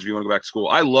 $100,000 if you want to go back to school.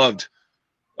 I loved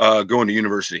going to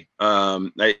university.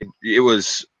 It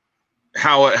was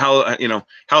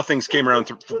how things came around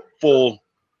full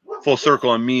circle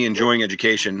on me enjoying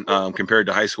education compared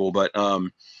to high school. But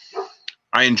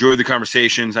I enjoyed the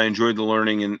conversations. I enjoyed the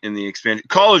learning and the expansion.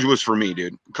 College was for me,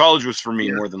 dude. College was for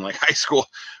me more than like high school.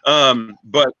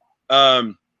 But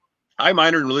I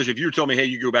minored in religion. If you were telling me, hey,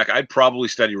 you go back, I'd probably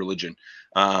study religion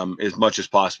as much as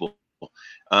possible.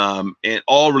 And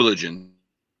all religions.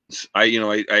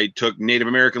 I took Native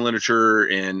American literature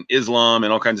and Islam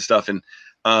and all kinds of stuff. And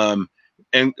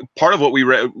part of what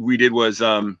we did was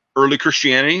early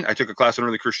Christianity. I took a class on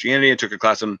early Christianity. I took a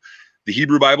class on the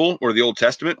Hebrew Bible or the Old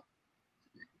Testament.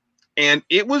 And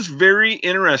it was very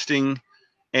interesting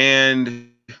and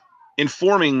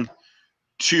informing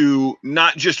to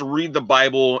not just read the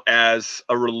Bible as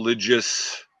a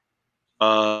religious,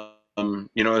 as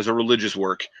a religious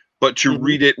work, but to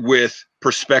read it with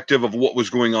perspective of what was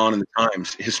going on in the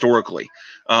times historically,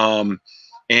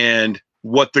 and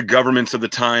what the governments of the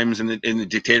times and the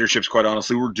dictatorships, quite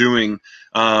honestly, were doing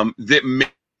that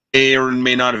may or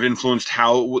may not have influenced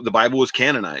how the Bible was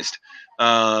canonized.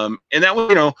 And that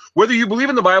was, whether you believe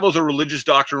in the Bible as a religious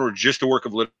doctrine or just a work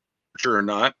of literature or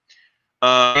not,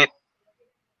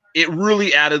 it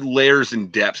really added layers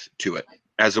and depth to it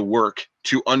as a work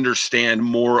to understand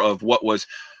more of what was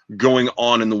going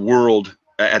on in the world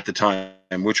at the time,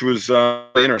 which was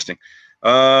interesting.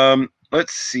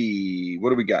 Let's see. What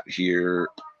do we got here?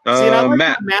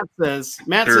 Matt says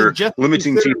just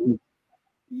limiting teaching.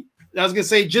 I was going to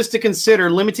say, just to consider,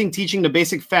 limiting teaching to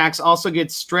basic facts also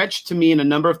gets stretched to mean a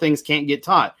number of things can't get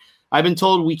taught. I've been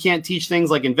told we can't teach things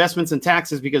like investments and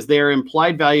taxes because they are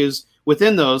implied values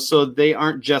within those, so they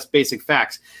aren't just basic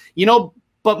facts.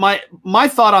 But my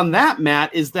thought on that,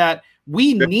 Matt, is that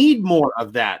we need more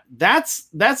of that. That's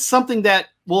something that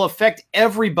will affect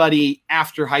everybody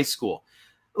after high school.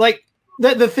 Like,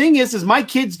 the thing is my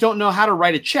kids don't know how to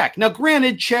write a check. Now,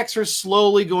 granted, checks are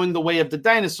slowly going the way of the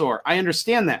dinosaur. I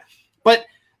understand that. But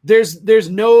there's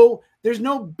no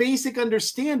basic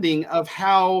understanding of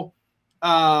how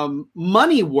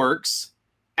money works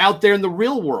out there in the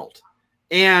real world.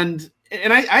 And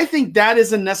I think that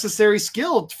is a necessary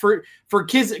skill for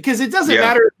kids, because it doesn't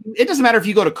matter. It doesn't matter if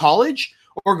you go to college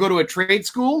or go to a trade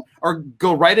school or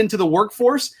go right into the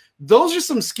workforce. Those are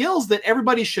some skills that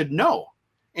everybody should know.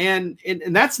 And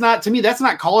that's not, to me, that's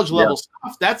not college level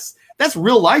stuff. That's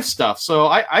real life stuff. So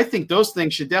I think those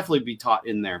things should definitely be taught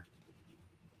in there.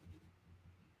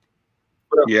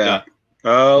 Yeah.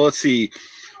 Let's see.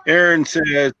 Aaron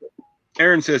says,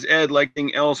 Ed, like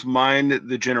anything else, mind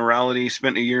the generality.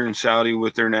 Spent a year in Saudi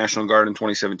with their National Guard in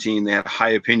 2017. They had a high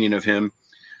opinion of him.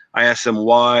 I asked them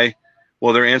why.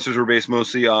 Well, their answers were based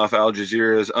mostly off Al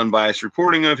Jazeera's unbiased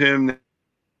reporting of him.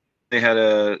 They had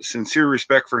a sincere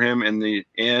respect for him and the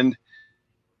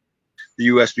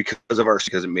U.S. because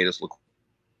it made us look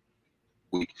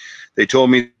weak. They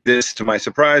told me this to my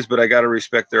surprise, but I got to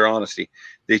respect their honesty.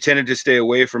 They tended to stay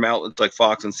away from outlets like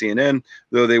Fox and CNN,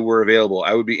 though they were available.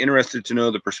 I would be interested to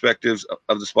know the perspectives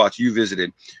of the spots you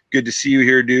visited. Good to see you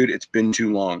here, dude. It's been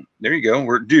too long. There you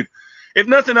go. Dude, if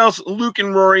nothing else, Luke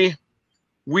and Rory,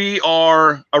 we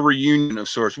are a reunion of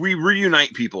sorts. We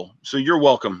reunite people. So you're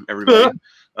welcome, everybody.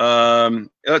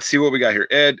 Let's see what we got here.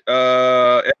 Ed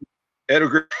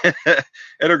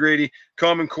O'Grady,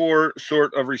 Common Core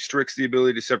sort of restricts the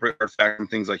ability to separate artifacts from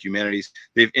things like humanities.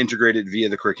 They've integrated via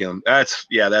the curriculum. That's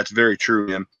very true,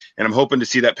 man. And I'm hoping to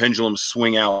see that pendulum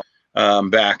swing out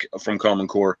back from Common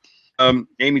Core.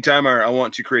 Amy Timer, I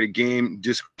want to create a game,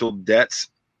 Disgruntled Debts.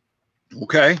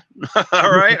 Okay.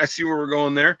 All right. I see where we're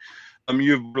going there.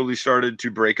 You've really started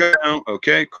to break out.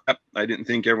 Okay. Crap. I didn't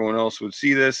think everyone else would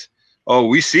see this. Oh,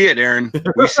 we see it, Aaron.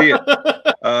 We see it.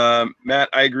 Matt,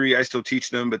 I agree. I still teach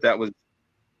them, but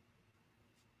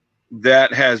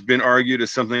that has been argued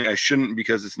as something I shouldn't,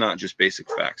 because it's not just basic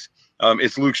facts.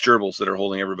 It's Luke's gerbils that are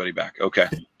holding everybody back. Okay.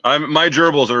 My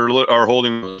gerbils are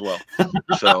holding them as well.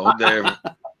 So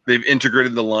they've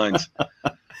integrated the lines.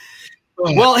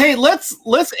 Well, hey, let's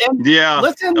end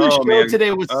the show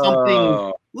today with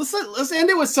something. Let's end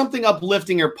it with something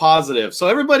uplifting or positive. So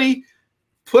everybody,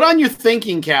 put on your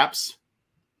thinking caps.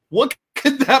 What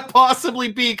could that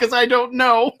possibly be? Because I don't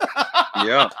know.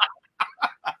 Yeah.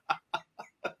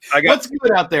 What's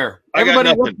good out there?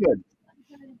 Everybody, what's good?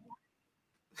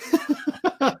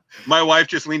 My wife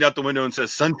just leaned out the window and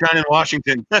says, "Sunshine in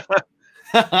Washington."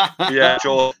 Yeah,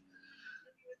 Joel.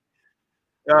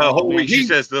 Whole week, she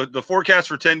says the forecast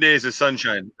for 10 days is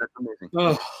sunshine. That's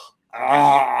amazing.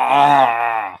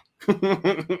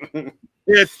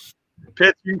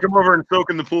 Pitts, you can come over and soak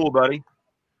in the pool, buddy.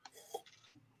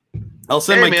 I'll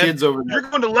send my kids over there. You're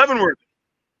going to Leavenworth.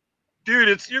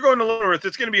 Dude, you're going to Leavenworth.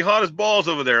 It's going to be hot as balls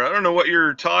over there. I don't know what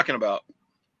you're talking about.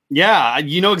 Yeah,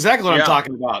 you know exactly what I'm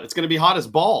talking about. It's going to be hot as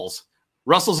balls.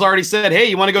 Russell's already said, hey,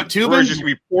 you want to go tubing? It's just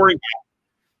going to be pouring.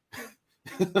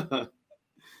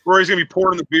 Rory's gonna be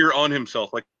pouring the beer on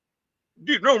himself. Like,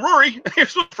 dude, no, Rory,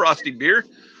 here's some frosty beer.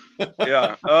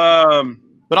 Yeah.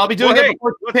 But I'll be doing it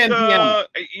before 10 p.m.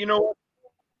 You know what?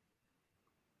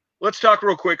 Let's talk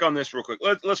real quick on this real quick.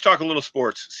 Let's talk a little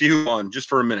sports. See who won just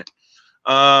for a minute.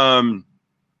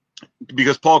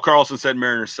 Because Paul Carlson said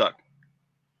Mariners suck,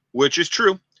 which is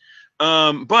true.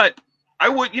 But I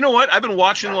would, you know what? I've been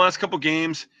watching the last couple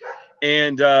games,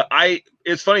 and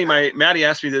it's funny. Maddie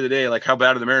asked me the other day, like, how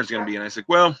bad are the Mariners going to be? And I said,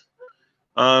 well,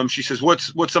 she says,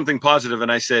 what's something positive?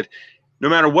 And I said, no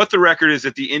matter what the record is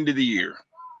at the end of the year,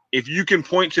 if you can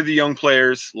point to the young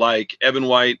players like Evan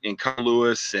White and Kyle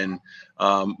Lewis and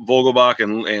Vogelbach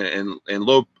and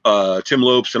Tim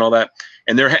Lopes and all that,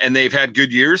 and they've had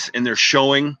good years and they're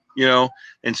showing, you know,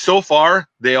 and so far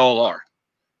they all are.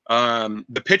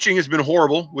 The pitching has been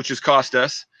horrible, which has cost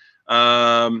us,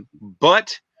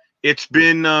 but it's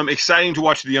been exciting to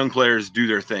watch the young players do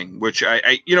their thing, which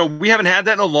I we haven't had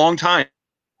that in a long time,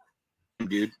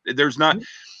 dude. There's not.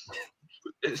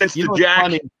 Since the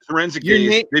Jack forensic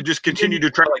days, they just continue to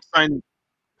try to sign.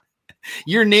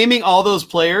 You're naming all those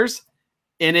players,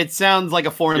 and it sounds like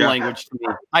a foreign language to me.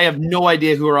 I have no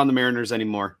idea who are on the Mariners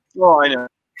anymore. Oh, I know.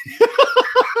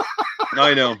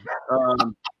 I know.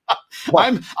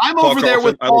 I'm over there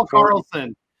with Paul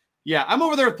Carlson. Yeah, I'm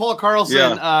over there with Paul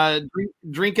Carlson,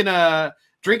 drinking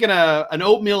an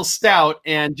oatmeal stout,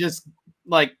 and just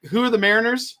like, who are the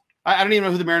Mariners? I don't even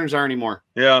know who the Mariners are anymore.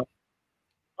 Yeah.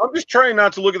 I'm just trying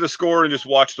not to look at the score and just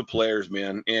watch the players,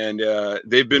 man. And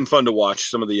they've been fun to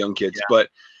watch, some of the young kids. Yeah. But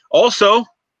also,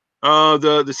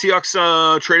 the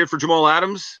Seahawks traded for Jamal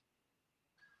Adams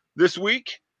this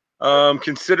week,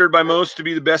 considered by most to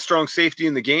be the best strong safety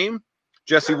in the game.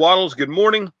 Jesse Waddles, good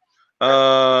morning.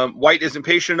 White isn't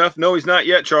patient enough. No, he's not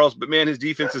yet, Charles. But, man, his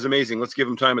defense is amazing. Let's give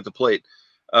him time at the plate.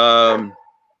 The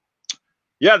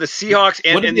Seahawks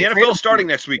and the NFL starting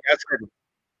next week. That's good.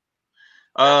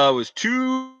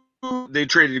 They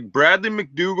traded Bradley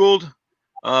McDougald,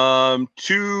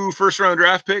 2 first-round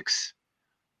draft picks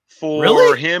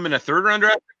for him and a third-round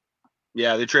draft pick.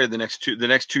 Yeah, they traded the next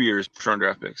 2 years first-round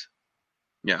draft picks.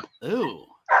 Yeah. Ooh.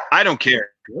 I don't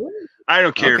care. Really? I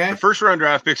don't care. Okay. The first-round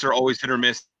draft picks are always hit or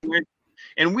miss.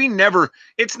 And we never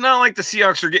 – it's not like the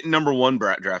Seahawks are getting number 1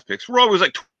 draft picks. We're always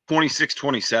like 26,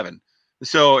 27.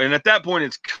 So, and at that point,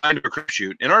 it's kind of a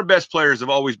crapshoot. And our best players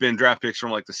have always been draft picks from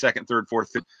like the 2nd, 3rd,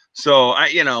 4th, 5th. So,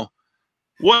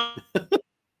 whatever.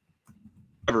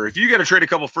 If you got to trade a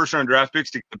couple first-round draft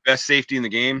picks to get the best safety in the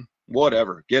game,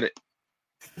 whatever. Get it.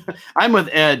 I'm with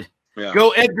Ed. Yeah. Go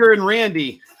Edgar and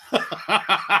Randy.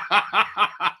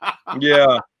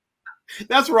 Yeah.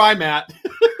 That's where I'm at.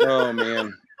 Oh,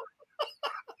 man.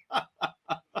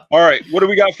 All right. What do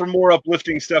we got for more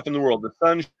uplifting stuff in the world? The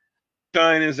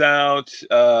sunshine is out.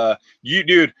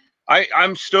 Dude,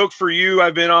 I'm stoked for you.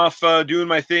 I've been off doing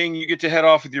my thing. You get to head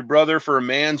off with your brother for a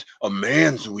man's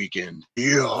weekend.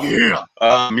 Yeah.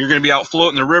 You're gonna be out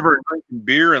floating the river and drinking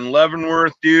beer in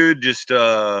Leavenworth, dude. Just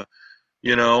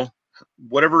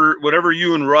whatever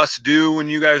you and Russ do when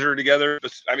you guys are together.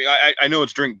 I mean, I know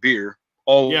it's drink beer,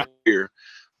 beer,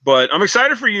 but I'm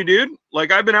excited for you, dude.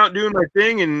 Like, I've been out doing my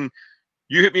thing, and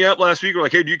you hit me up last week. We're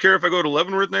like, hey, do you care if I go to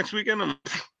Leavenworth next weekend?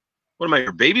 What am I,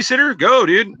 your babysitter? Go,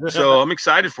 dude. So I'm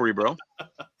excited for you, bro.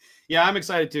 Yeah, I'm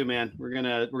excited too, man. We're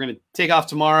gonna take off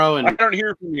tomorrow and I don't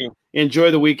hear from you.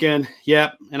 Enjoy the weekend.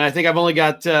 Yep. And I think we only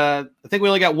got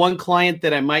one client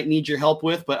that I might need your help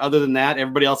with, but other than that,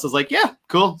 everybody else is like, yeah,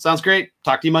 cool, sounds great.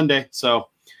 Talk to you Monday. So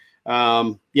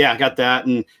I got that.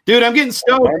 And dude, I'm getting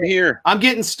stoked. I'm here. I'm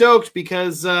getting stoked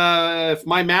because if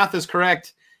my math is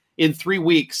correct, in 3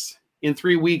 weeks,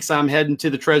 I'm heading to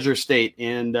the Treasure State,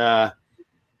 and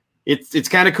it's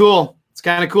kind of cool. It's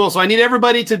kind of cool. So I need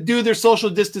everybody to do their social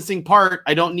distancing part.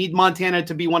 I don't need Montana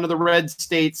to be one of the red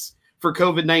states for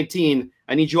COVID-19.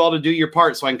 I need you all to do your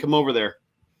part so I can come over there.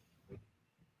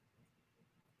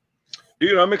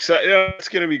 Dude, I'm excited. Yeah, it's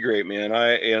going to be great, man.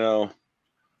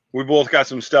 We both got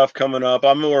some stuff coming up.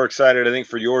 I'm more excited, I think,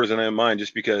 for yours than I am mine,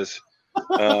 just because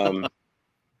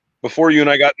before you and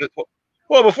I got this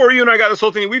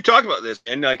whole thing, we've talked about this,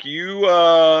 and like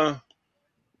that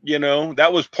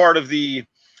was part of the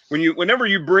whenever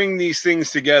you bring these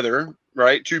things together,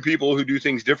 right? 2 people who do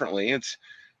things differently,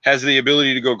 has the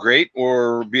ability to go great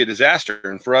or be a disaster.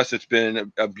 And for us, it's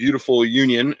been a beautiful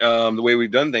union, the way we've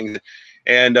done things.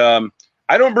 And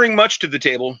I don't bring much to the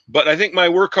table, but I think my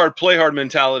work hard, play hard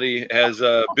mentality has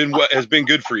been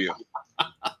good for you.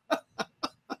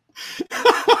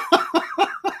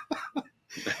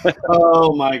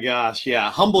 Oh my gosh. Yeah.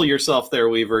 Humble yourself there,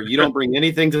 Weaver. You don't bring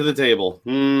anything to the table.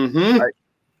 Mm-hmm.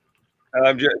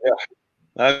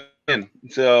 I'm in.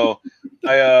 So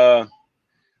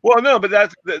Well, no,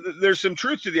 but there's some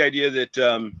truth to the idea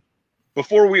that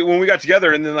when we got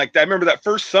together, and then like I remember that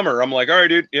first summer, I'm like, all right,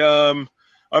 dude,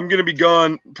 I'm gonna be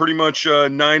gone pretty much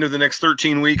 9 of the next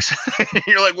 13 weeks.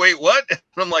 You're like, wait, what? And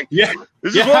I'm like, Yeah,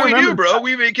 this is what we do, bro.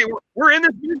 We're in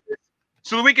this business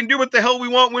so that we can do what the hell we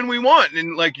want when we want.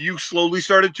 And like you slowly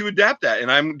started to adapt that.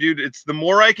 And it's the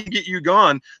more I can get you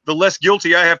gone, the less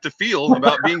guilty I have to feel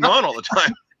about being gone all the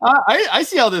time. I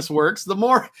see how this works. The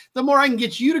more I can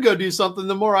get you to go do something,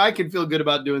 the more I can feel good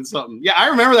about doing something. Yeah, I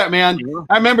remember that, man.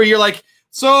 I remember you're like,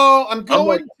 so I'm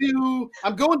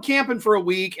going camping for a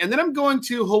week, and then I'm going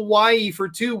to Hawaii for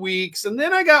 2 weeks, and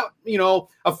then I got,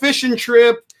 a fishing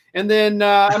trip, and then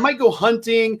I might go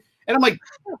hunting. And I'm like,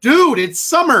 dude, it's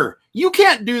summer. You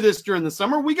can't do this during the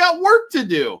summer. We got work to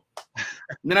do. And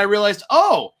then I realized,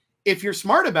 if you're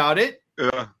smart about it,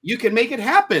 you can make it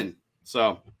happen.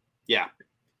 So, yeah.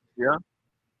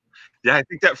 Yeah, I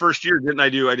think that first year, I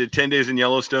did 10 days in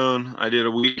Yellowstone. I did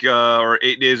a week or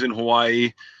 8 days in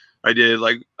Hawaii. I did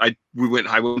we went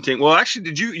hunting. Well,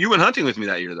 actually, you went hunting with me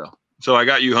that year though. So I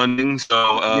got you hunting.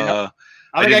 So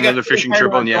I did another fishing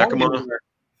trip on Yakima.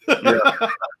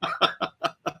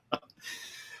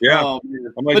 Yeah.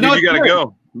 I'm like, dude, you gotta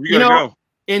go. You gotta go.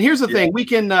 And here's the thing: we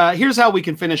can. Here's how we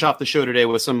can finish off the show today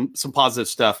with some positive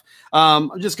stuff.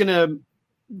 I'm just gonna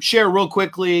share real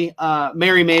quickly.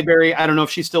 Mary Mayberry. I don't know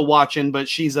if she's still watching, but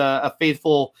she's a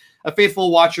faithful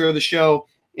watcher of the show,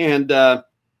 and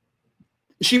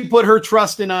she put her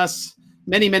trust in us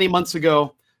many months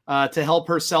ago to help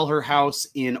her sell her house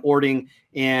in Ording,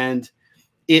 and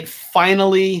it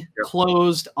finally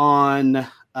closed on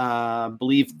I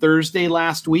believe Thursday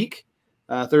last week,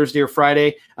 Thursday or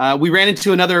Friday. We ran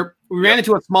into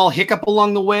a small hiccup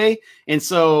along the way, and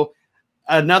so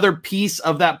another piece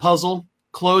of that puzzle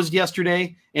closed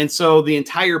yesterday, and so the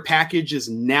entire package is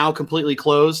now completely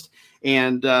closed.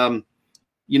 And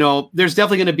there's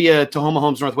definitely going to be a Tahoma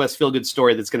Homes Northwest feel good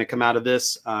story that's going to come out of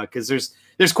this, because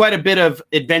there's quite a bit of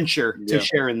adventure to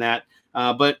share in that.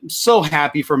 But so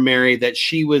happy for Mary that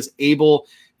she was able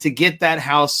to get that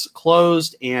house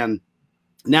closed, and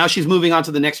now she's moving on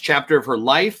to the next chapter of her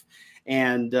life.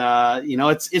 And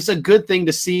it's a good thing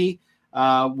to see.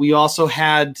 We also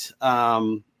had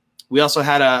a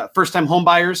first-time home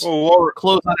buyers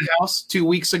close on a house 2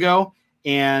 weeks ago,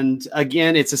 and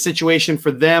again, it's a situation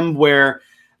for them where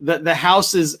the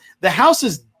house is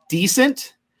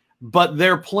decent, but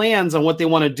their plans on what they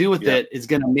want to do with it is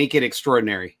going to make it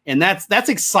extraordinary, and that's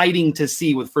exciting to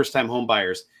see with first-time home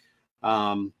buyers.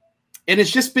 And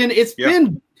it's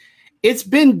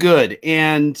been good.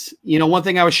 And one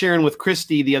thing I was sharing with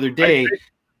Christy the other day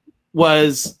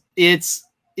was it's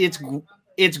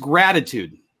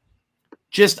gratitude.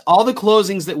 Just all the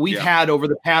closings that we've had over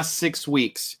the past 6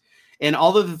 weeks, and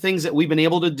all of the things that we've been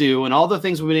able to do, and all the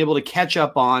things we've been able to catch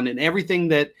up on, and everything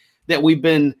that we've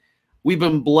been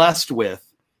blessed with.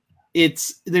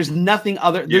 There's nothing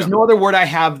other. There's no other word I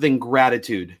have than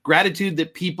gratitude. Gratitude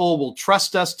that people will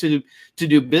trust us to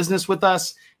do business with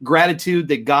us. Gratitude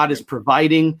that God is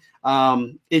providing.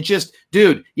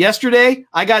 Dude, yesterday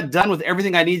I got done with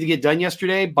everything I needed to get done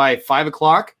yesterday by 5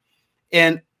 o'clock.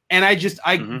 And I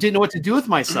didn't know what to do with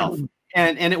myself.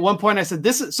 And at one point I said,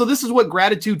 this is what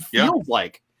gratitude feels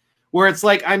like, where it's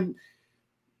like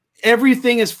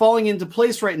everything is falling into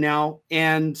place right now.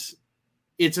 And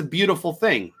it's a beautiful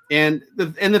thing. And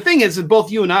the thing is that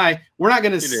both you and I, we're not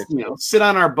going to sit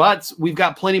on our butts. We've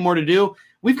got plenty more to do.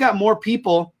 We've got more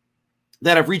people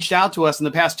that have reached out to us in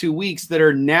the past 2 weeks that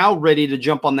are now ready to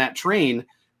jump on that train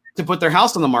to put their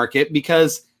house on the market,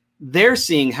 because they're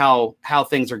seeing how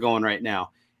things are going right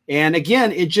now. And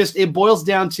again, it boils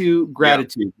down to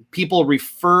gratitude. Yeah. People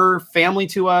refer family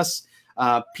to us.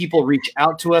 People reach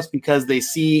out to us because they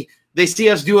see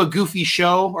us do a goofy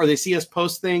show, or they see us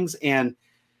post things. And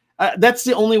that's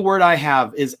the only word I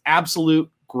have, is absolute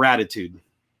gratitude.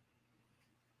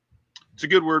 It's a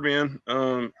good word, man.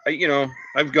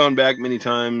 I've gone back many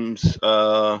times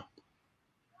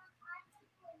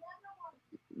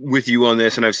with you on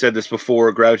this, and I've said this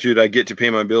before. Gratitude, I get to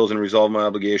pay my bills and resolve my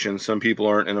obligations. Some people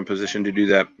aren't in a position to do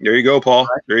that. There you go, Paul.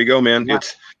 There you go, man. Yeah.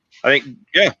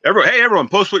 Everyone,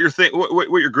 post what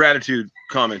your gratitude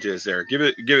comment is there. Give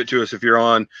it to us if you're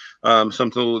on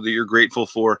something that you're grateful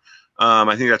for.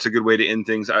 I think that's a good way to end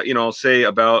things. I'll say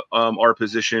about our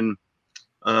position,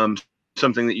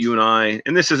 something that you and I,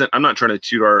 and this isn't, I'm not trying to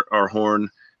toot our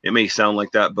horn. It may sound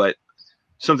like that, but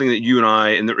something that you and I,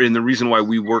 and the reason why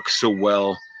we work so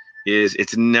well is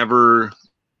it's never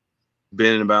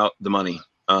been about the money.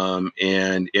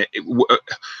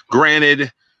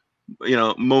 Granted,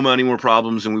 more money, more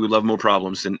problems, and we would love more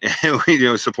problems, and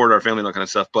we support our family and that kind of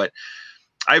stuff. But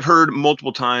I've heard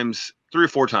multiple times, 3 or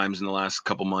 4 times in the last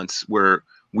couple months, where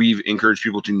we've encouraged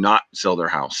people to not sell their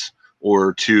house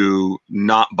or to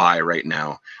not buy right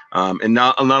now. And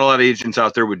not a lot of agents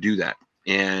out there would do that.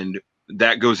 And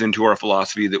that goes into our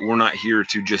philosophy that we're not here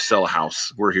to just sell a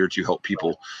house. We're here to help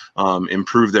people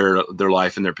improve their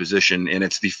life and their position. And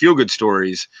it's the feel-good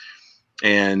stories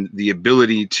and the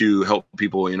ability to help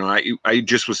people. You know, I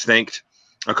just was thanked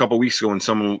a couple weeks ago when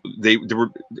someone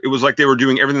it was like they were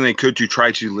doing everything they could to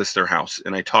try to list their house,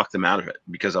 and I talked them out of it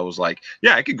because I was like,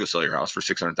 yeah, I could go sell your house for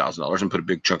 $600,000 and put a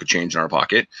big chunk of change in our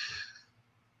pocket,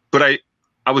 but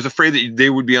I was afraid that they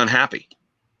would be unhappy,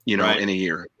 you know, in a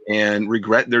year and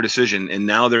regret their decision, and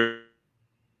now they're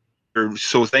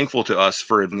so thankful to us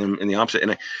for it in the opposite.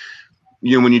 And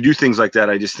you know, when you do things like that,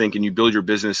 I just think, and you build your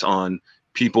business on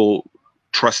people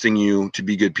trusting you to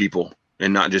be good people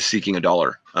and not just seeking a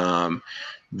dollar,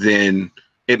 then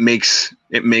it makes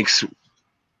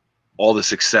all the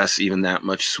success even that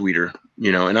much sweeter,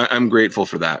 you know. And I'm grateful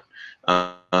for that,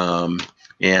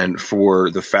 and for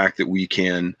the fact that we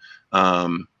can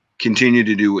continue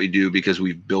to do what we do because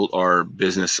we've built our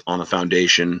business on a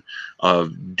foundation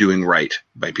of doing right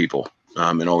by people,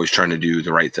 and always trying to do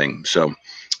the right thing. So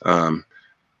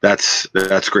that's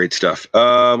great stuff.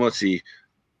 Let's see.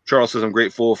 Charles says, I'm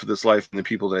grateful for this life and the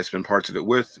people that I spend parts of it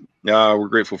with. We're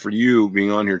grateful for you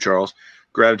being on here, Charles.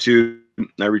 Gratitude,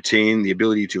 I retain the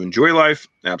ability to enjoy life.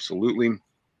 Absolutely.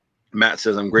 Matt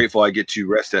says, I'm grateful I get to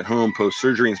rest at home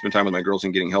post-surgery and spend time with my girls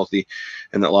and getting healthy,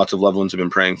 and that lots of loved ones have been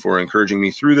praying for, encouraging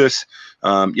me through this.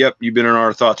 Yep, you've been in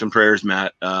our thoughts and prayers,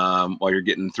 Matt, while you're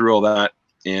getting through all that.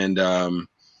 And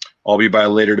I'll be by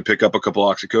later to pick up a couple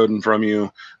oxycodone from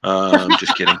you.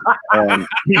 Just kidding.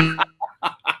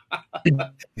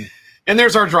 And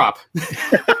there's our drop.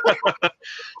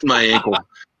 My ankle.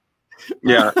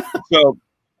 Yeah. So,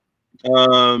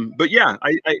 but yeah,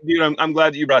 dude, I'm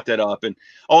glad that you brought that up. And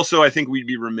also, I think we'd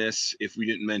be remiss if we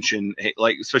didn't mention, hey,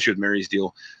 like, especially with Mary's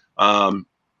deal. I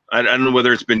don't know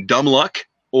whether it's been dumb luck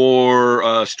or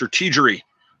strategery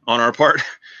on our part.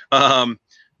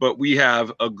 But we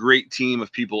have a great team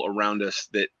of people around us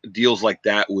that deals like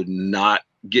that would not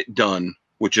get done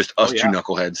with just us two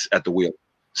knuckleheads at the wheel.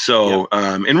 So,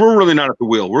 and we're really not at the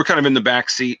wheel. We're kind of in the back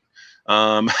seat.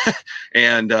 And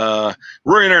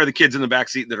Rory and I are the kids in the back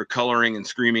seat that are coloring and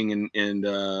screaming and you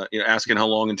know, asking how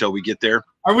long until we get there.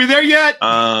 Are we there yet?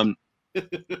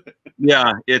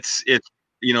 Yeah, it's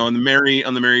you know, on the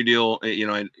Mary deal, you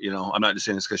know, I'm not just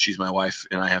saying this because she's my wife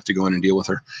and I have to go in and deal with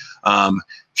her.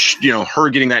 You know, her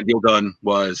getting that deal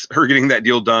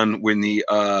done when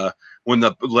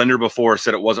the lender before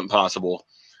said it wasn't possible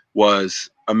was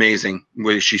amazing,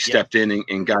 where she stepped in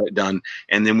and got it done.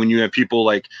 And then when you have people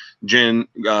like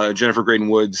Jennifer Graydon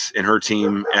Woods and her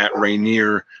team at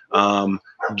Rainier,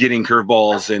 getting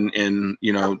curveballs and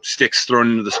you know, sticks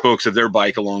thrown into the spokes of their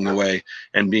bike along the way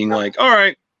and being like, all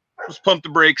right, let's pump the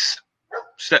brakes,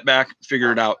 step back,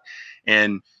 figure it out.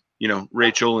 And you know,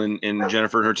 Rachel and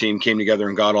Jennifer and her team came together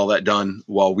and got all that done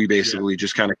while we basically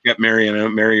just kind of kept Mary, and I know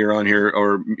Mary, you're on here,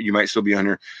 or you might still be on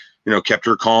here, you know, kept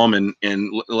her calm and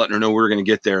letting her know we were going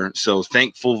to get there. So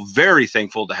thankful, very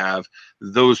thankful to have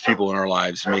those people in our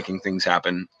lives making things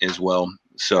happen as well.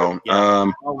 So,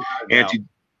 Auntie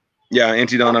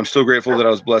Don, I'm so grateful that I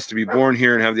was blessed to be born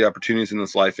here and have the opportunities in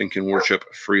this life and can worship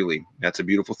freely. That's a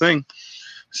beautiful thing.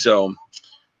 So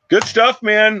good stuff,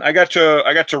 man. I got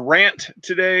to rant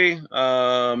today,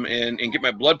 and get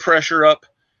my blood pressure up.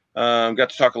 Got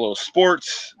to talk a little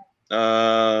sports.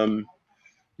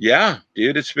 Yeah,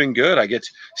 dude, it's been good. I get to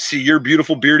see your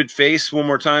beautiful bearded face one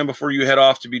more time before you head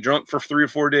off to be drunk for 3 or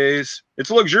 4 days.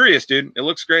 It's luxurious, dude. It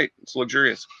looks great. It's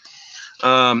luxurious.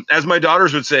 As my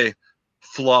daughters would say,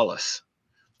 flawless.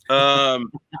 So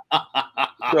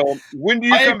when do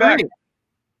you come back?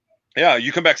 Yeah,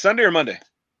 you come back Sunday or Monday?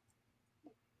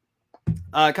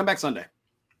 Come back Sunday.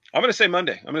 I'm going to say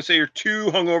Monday. I'm going to say you're too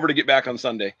hungover to get back on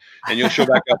Sunday, and you'll show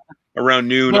back up around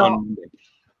noon on Monday.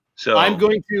 So I'm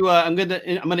going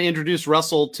to introduce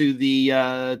Russell to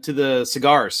the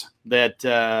cigars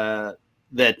that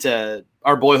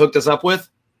our boy hooked us up with.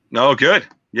 No, good.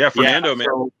 Yeah, Fernando,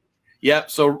 man.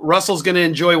 So Russell's going to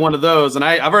enjoy one of those, and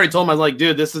I've already told him, I was like,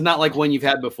 dude, this is not like one you've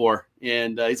had before,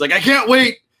 and he's like, I can't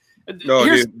wait. No,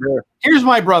 here's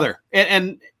my brother,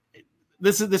 and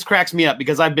this cracks me up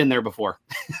because I've been there before.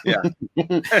 Yeah,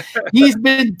 he's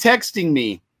been texting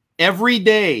me every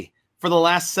day for the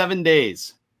last 7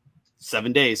 days.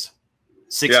 7 days,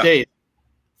 6 days,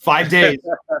 5 days.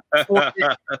 4 days.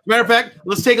 As a matter of fact,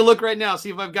 let's take a look right now.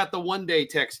 See if I've got the 1 day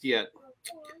text yet.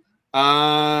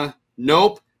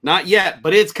 Nope, not yet,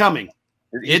 but it's coming.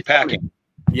 He's packing.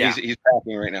 Yeah, he's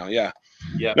packing right now. Yeah.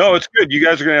 Yeah. No, it's good. You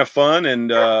guys are gonna have fun,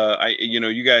 and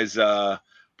you guys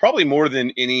probably more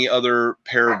than any other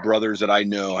pair of brothers that I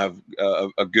know have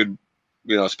a good,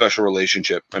 special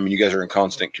relationship. I mean, you guys are in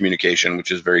constant communication,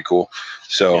 which is very cool.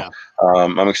 So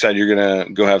I'm excited you're gonna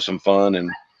go have some fun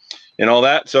and all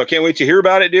that. So I can't wait to hear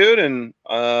about it, dude. And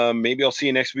maybe I'll see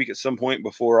you next week at some point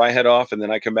before I head off, and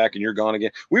then I come back and you're gone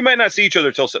again. We might not see each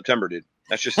other till September, dude.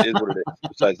 That's just is what it is.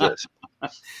 Besides this,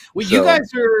 well, you guys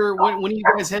are when you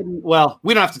guys head. Well,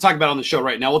 we don't have to talk about it on the show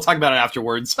right now. We'll talk about it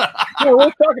afterwards. Yeah,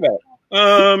 we'll talk about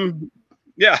it.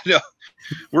 Yeah, no,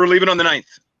 we're leaving on the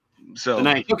 9th. So the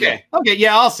 9th. Okay. Okay.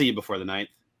 Yeah, I'll see you before the 9th.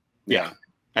 Yeah,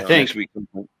 I think next week.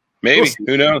 Maybe.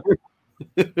 Who knows?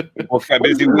 Both got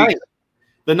busy weeks.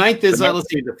 The 9th is let's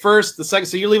see, the 1st, the 2nd.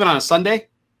 So you're leaving on a Sunday?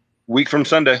 Week from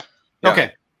Sunday. Yeah.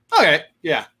 Okay. Okay.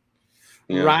 Yeah.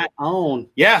 Right on.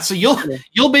 Yeah. So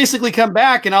you'll basically come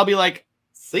back, and I'll be like,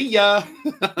 see ya.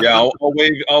 Yeah,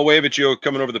 I'll wave at you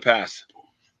coming over the pass.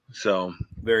 So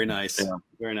very nice. Yeah.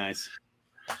 Very nice.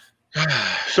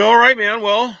 So all right, man.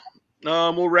 Well,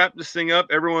 we'll wrap this thing up.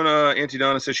 Everyone, Auntie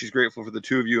Donna says she's grateful for the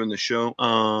two of you in the show.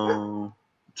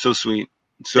 So sweet.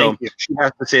 So she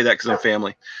has to say that because I'm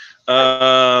family.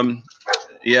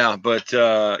 Yeah, but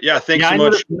thanks so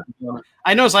much.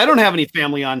 I notice I don't have any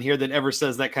family on here that ever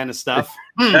says that kind of stuff.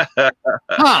 Huh.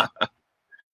 Got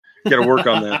to work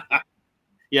on that.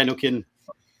 Yeah, no kidding.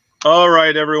 All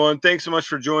right, everyone. Thanks so much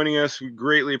for joining us. We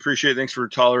greatly appreciate it. Thanks for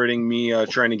tolerating me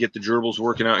trying to get the gerbils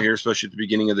working out here, especially at the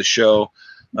beginning of the show.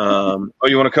 You want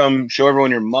to come show everyone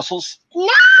your muscles? No.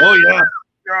 Oh, yeah.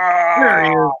 There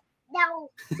he is. No.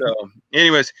 So,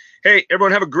 anyways, hey,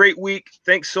 everyone, have a great week.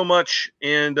 Thanks so much,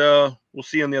 and we'll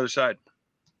see you on the other side.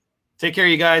 Take care,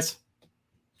 you guys.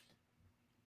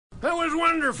 That was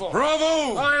wonderful.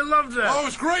 Bravo! I loved that. Oh, it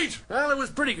was great. Well, it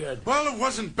was pretty good. Well, it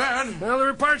wasn't bad. Well, there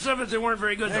were parts of it that weren't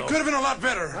very good, though. It could have been a lot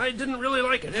better. I didn't really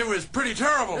like it. It was pretty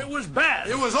terrible. It was bad.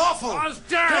 It was awful. It was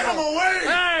terrible. Get him away!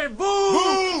 Hey, boo!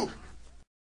 Boo!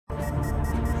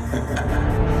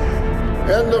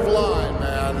 End of line.